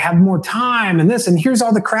to have more time and this, and here's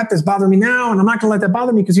all the crap that's bothering me now. And I'm not going to let that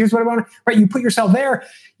bother me because here's what I want. Right. You put yourself there.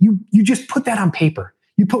 You just put that on paper.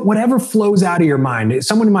 You put whatever flows out of your mind.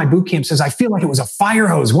 Someone in my boot camp says, I feel like it was a fire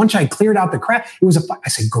hose. Once I cleared out the crap, it was I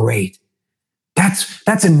said, great.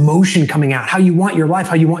 That's emotion coming out. How you want your life,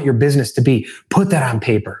 how you want your business to be. Put that on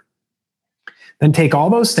paper. Then take all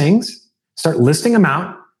those things, start listing them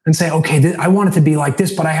out, and say, okay, I want it to be like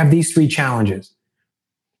this, but I have these 3 challenges.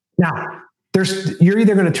 Now, you're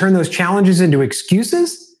either going to turn those challenges into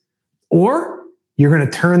excuses, or you're going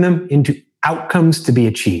to turn them into outcomes to be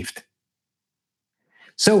achieved.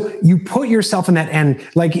 So you put yourself in that end,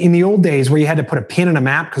 like in the old days where you had to put a pin in a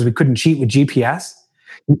map because we couldn't cheat with GPS.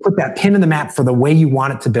 You put that pin in the map for the way you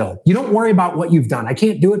want it to build. You don't worry about what you've done. I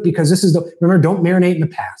can't do it because remember, don't marinate in the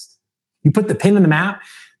past. You put the pin in the map,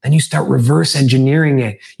 then you start reverse engineering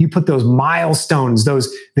it. You put those milestones,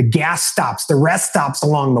 the gas stops, the rest stops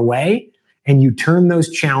along the way, and you turn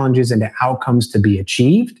those challenges into outcomes to be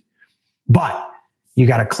achieved. But you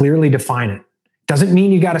got to clearly define it. Doesn't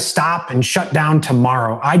mean you got to stop and shut down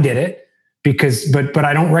tomorrow. I did it but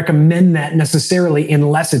I don't recommend that necessarily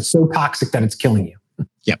unless it's so toxic that it's killing you.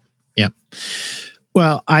 Yep.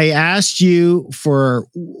 Well, I asked you for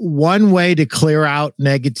one way to clear out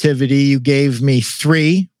negativity. You gave me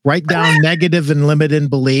 3. Write down negative and limiting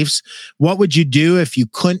beliefs. What would you do if you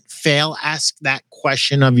couldn't fail? Ask that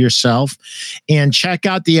question of yourself, and check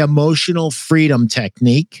out the emotional freedom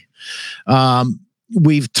technique.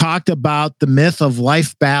 We've talked about the myth of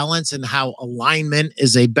life balance and how alignment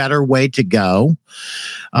is a better way to go.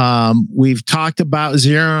 We've talked about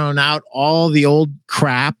zeroing out all the old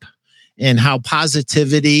crap and how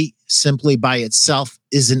positivity simply by itself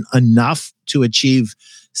isn't enough to achieve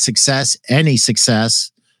success, any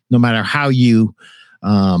success, no matter how you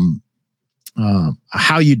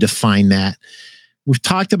define that. We've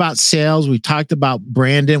talked about sales. We've talked about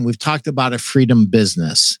branding. We've talked about a freedom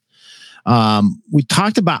business. We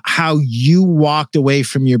talked about how you walked away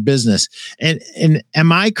from your business. And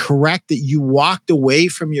am I correct that you walked away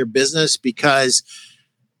from your business because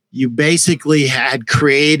you basically had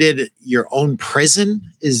created your own prison?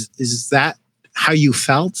 Is that how you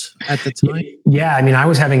felt at the time? Yeah. I mean, I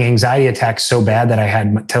was having anxiety attacks so bad that I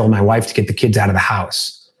had to tell my wife to get the kids out of the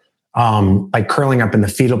house, like curling up in the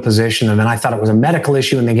fetal position. And then I thought it was a medical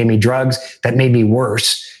issue, and they gave me drugs that made me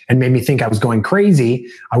worse and made me think I was going crazy.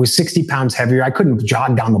 I was 60 pounds heavier. I couldn't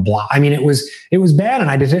jog down the block. I mean, it was bad. And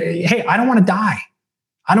I just, hey, I don't want to die.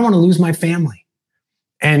 I don't want to lose my family.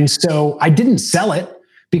 And so I didn't sell it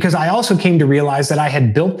because I also came to realize that I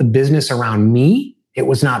had built the business around me. It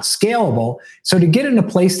was not scalable. So to get in a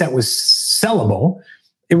place that was sellable,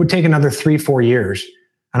 it would take another 3-4 years.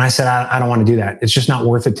 And I said, I don't want to do that. It's just not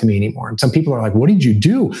worth it to me anymore. And some people are like, what did you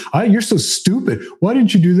do? Oh, you're so stupid. Why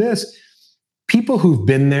didn't you do this? People who've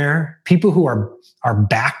been there, people who are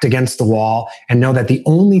backed against the wall and know that the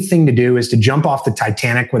only thing to do is to jump off the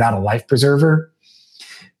Titanic without a life preserver,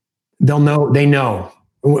 they know.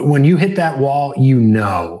 When you hit that wall, you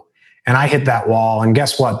know. And I hit that wall. And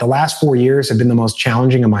guess what? The last 4 years have been the most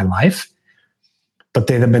challenging of my life, but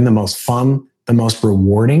they have been the most fun, the most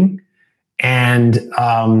rewarding. And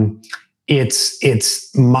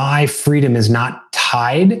it's my freedom is not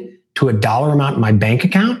tied to a dollar amount in my bank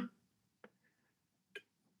account,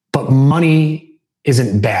 but money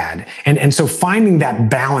isn't bad. And so finding that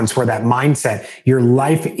balance where that mindset, your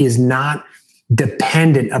life is not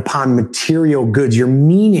dependent upon material goods. Your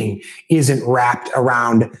meaning isn't wrapped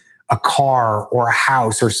around a car or a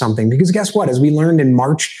house or something. Because guess what? As we learned in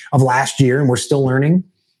March of last year, and we're still learning,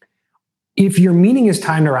 if your meaning is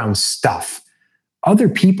tied around stuff, other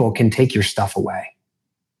people can take your stuff away.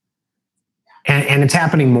 And it's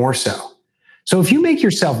happening more so. So if you make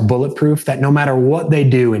yourself bulletproof, that no matter what they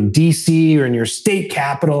do in DC or in your state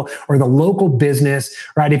capital or the local business,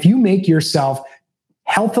 right? If you make yourself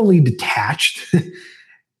healthily detached,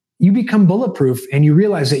 you become bulletproof and you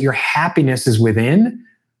realize that your happiness is within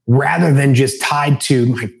rather than just tied to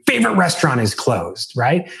my favorite restaurant is closed,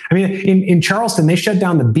 right? I mean, in Charleston, they shut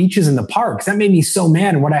down the beaches and the parks. That made me so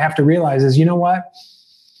mad. And what I have to realize is, you know what?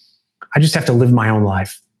 I just have to live my own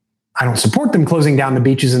life. I don't support them closing down the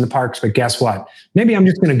beaches and the parks, but guess what? Maybe I'm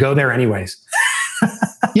just going to go there anyways.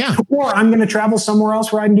 Yeah. Or I'm going to travel somewhere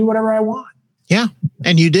else where I can do whatever I want. Yeah.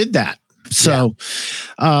 And you did that. So,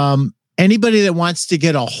 anybody that wants to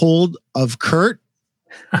get a hold of Curt?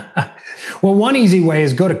 Well, one easy way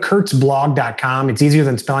is go to kurtzblog.com. It's easier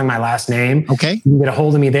than spelling my last name. Okay. You can get a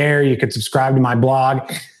hold of me there. You could subscribe to my blog.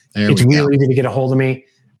 It's really easy to get a hold of me.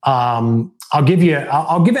 I'll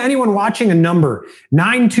give anyone watching a number,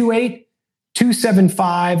 928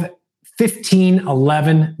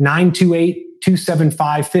 275-1511,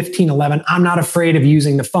 928-275-1511. I'm not afraid of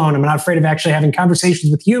using the phone. I'm not afraid of actually having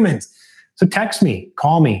conversations with humans. So text me,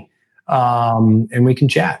 call me, and we can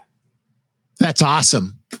chat. That's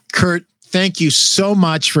awesome. Curt, thank you so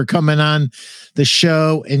much for coming on the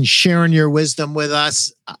show and sharing your wisdom with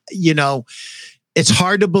us. It's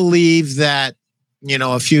hard to believe that,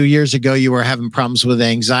 a few years ago you were having problems with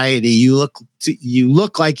anxiety. You look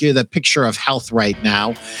like you're the picture of health right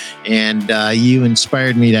now. And you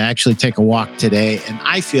inspired me to actually take a walk today. And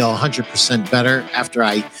I feel 100% better after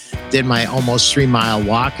I did my almost 3-mile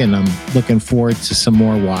walk. And I'm looking forward to some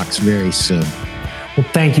more walks very soon. Well,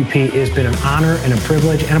 thank you, Pete. It's been an honor and a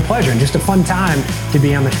privilege and a pleasure and just a fun time to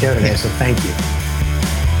be on the show today. So thank you.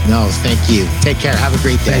 No, thank you. Take care. Have a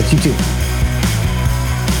great day. Thanks, you too.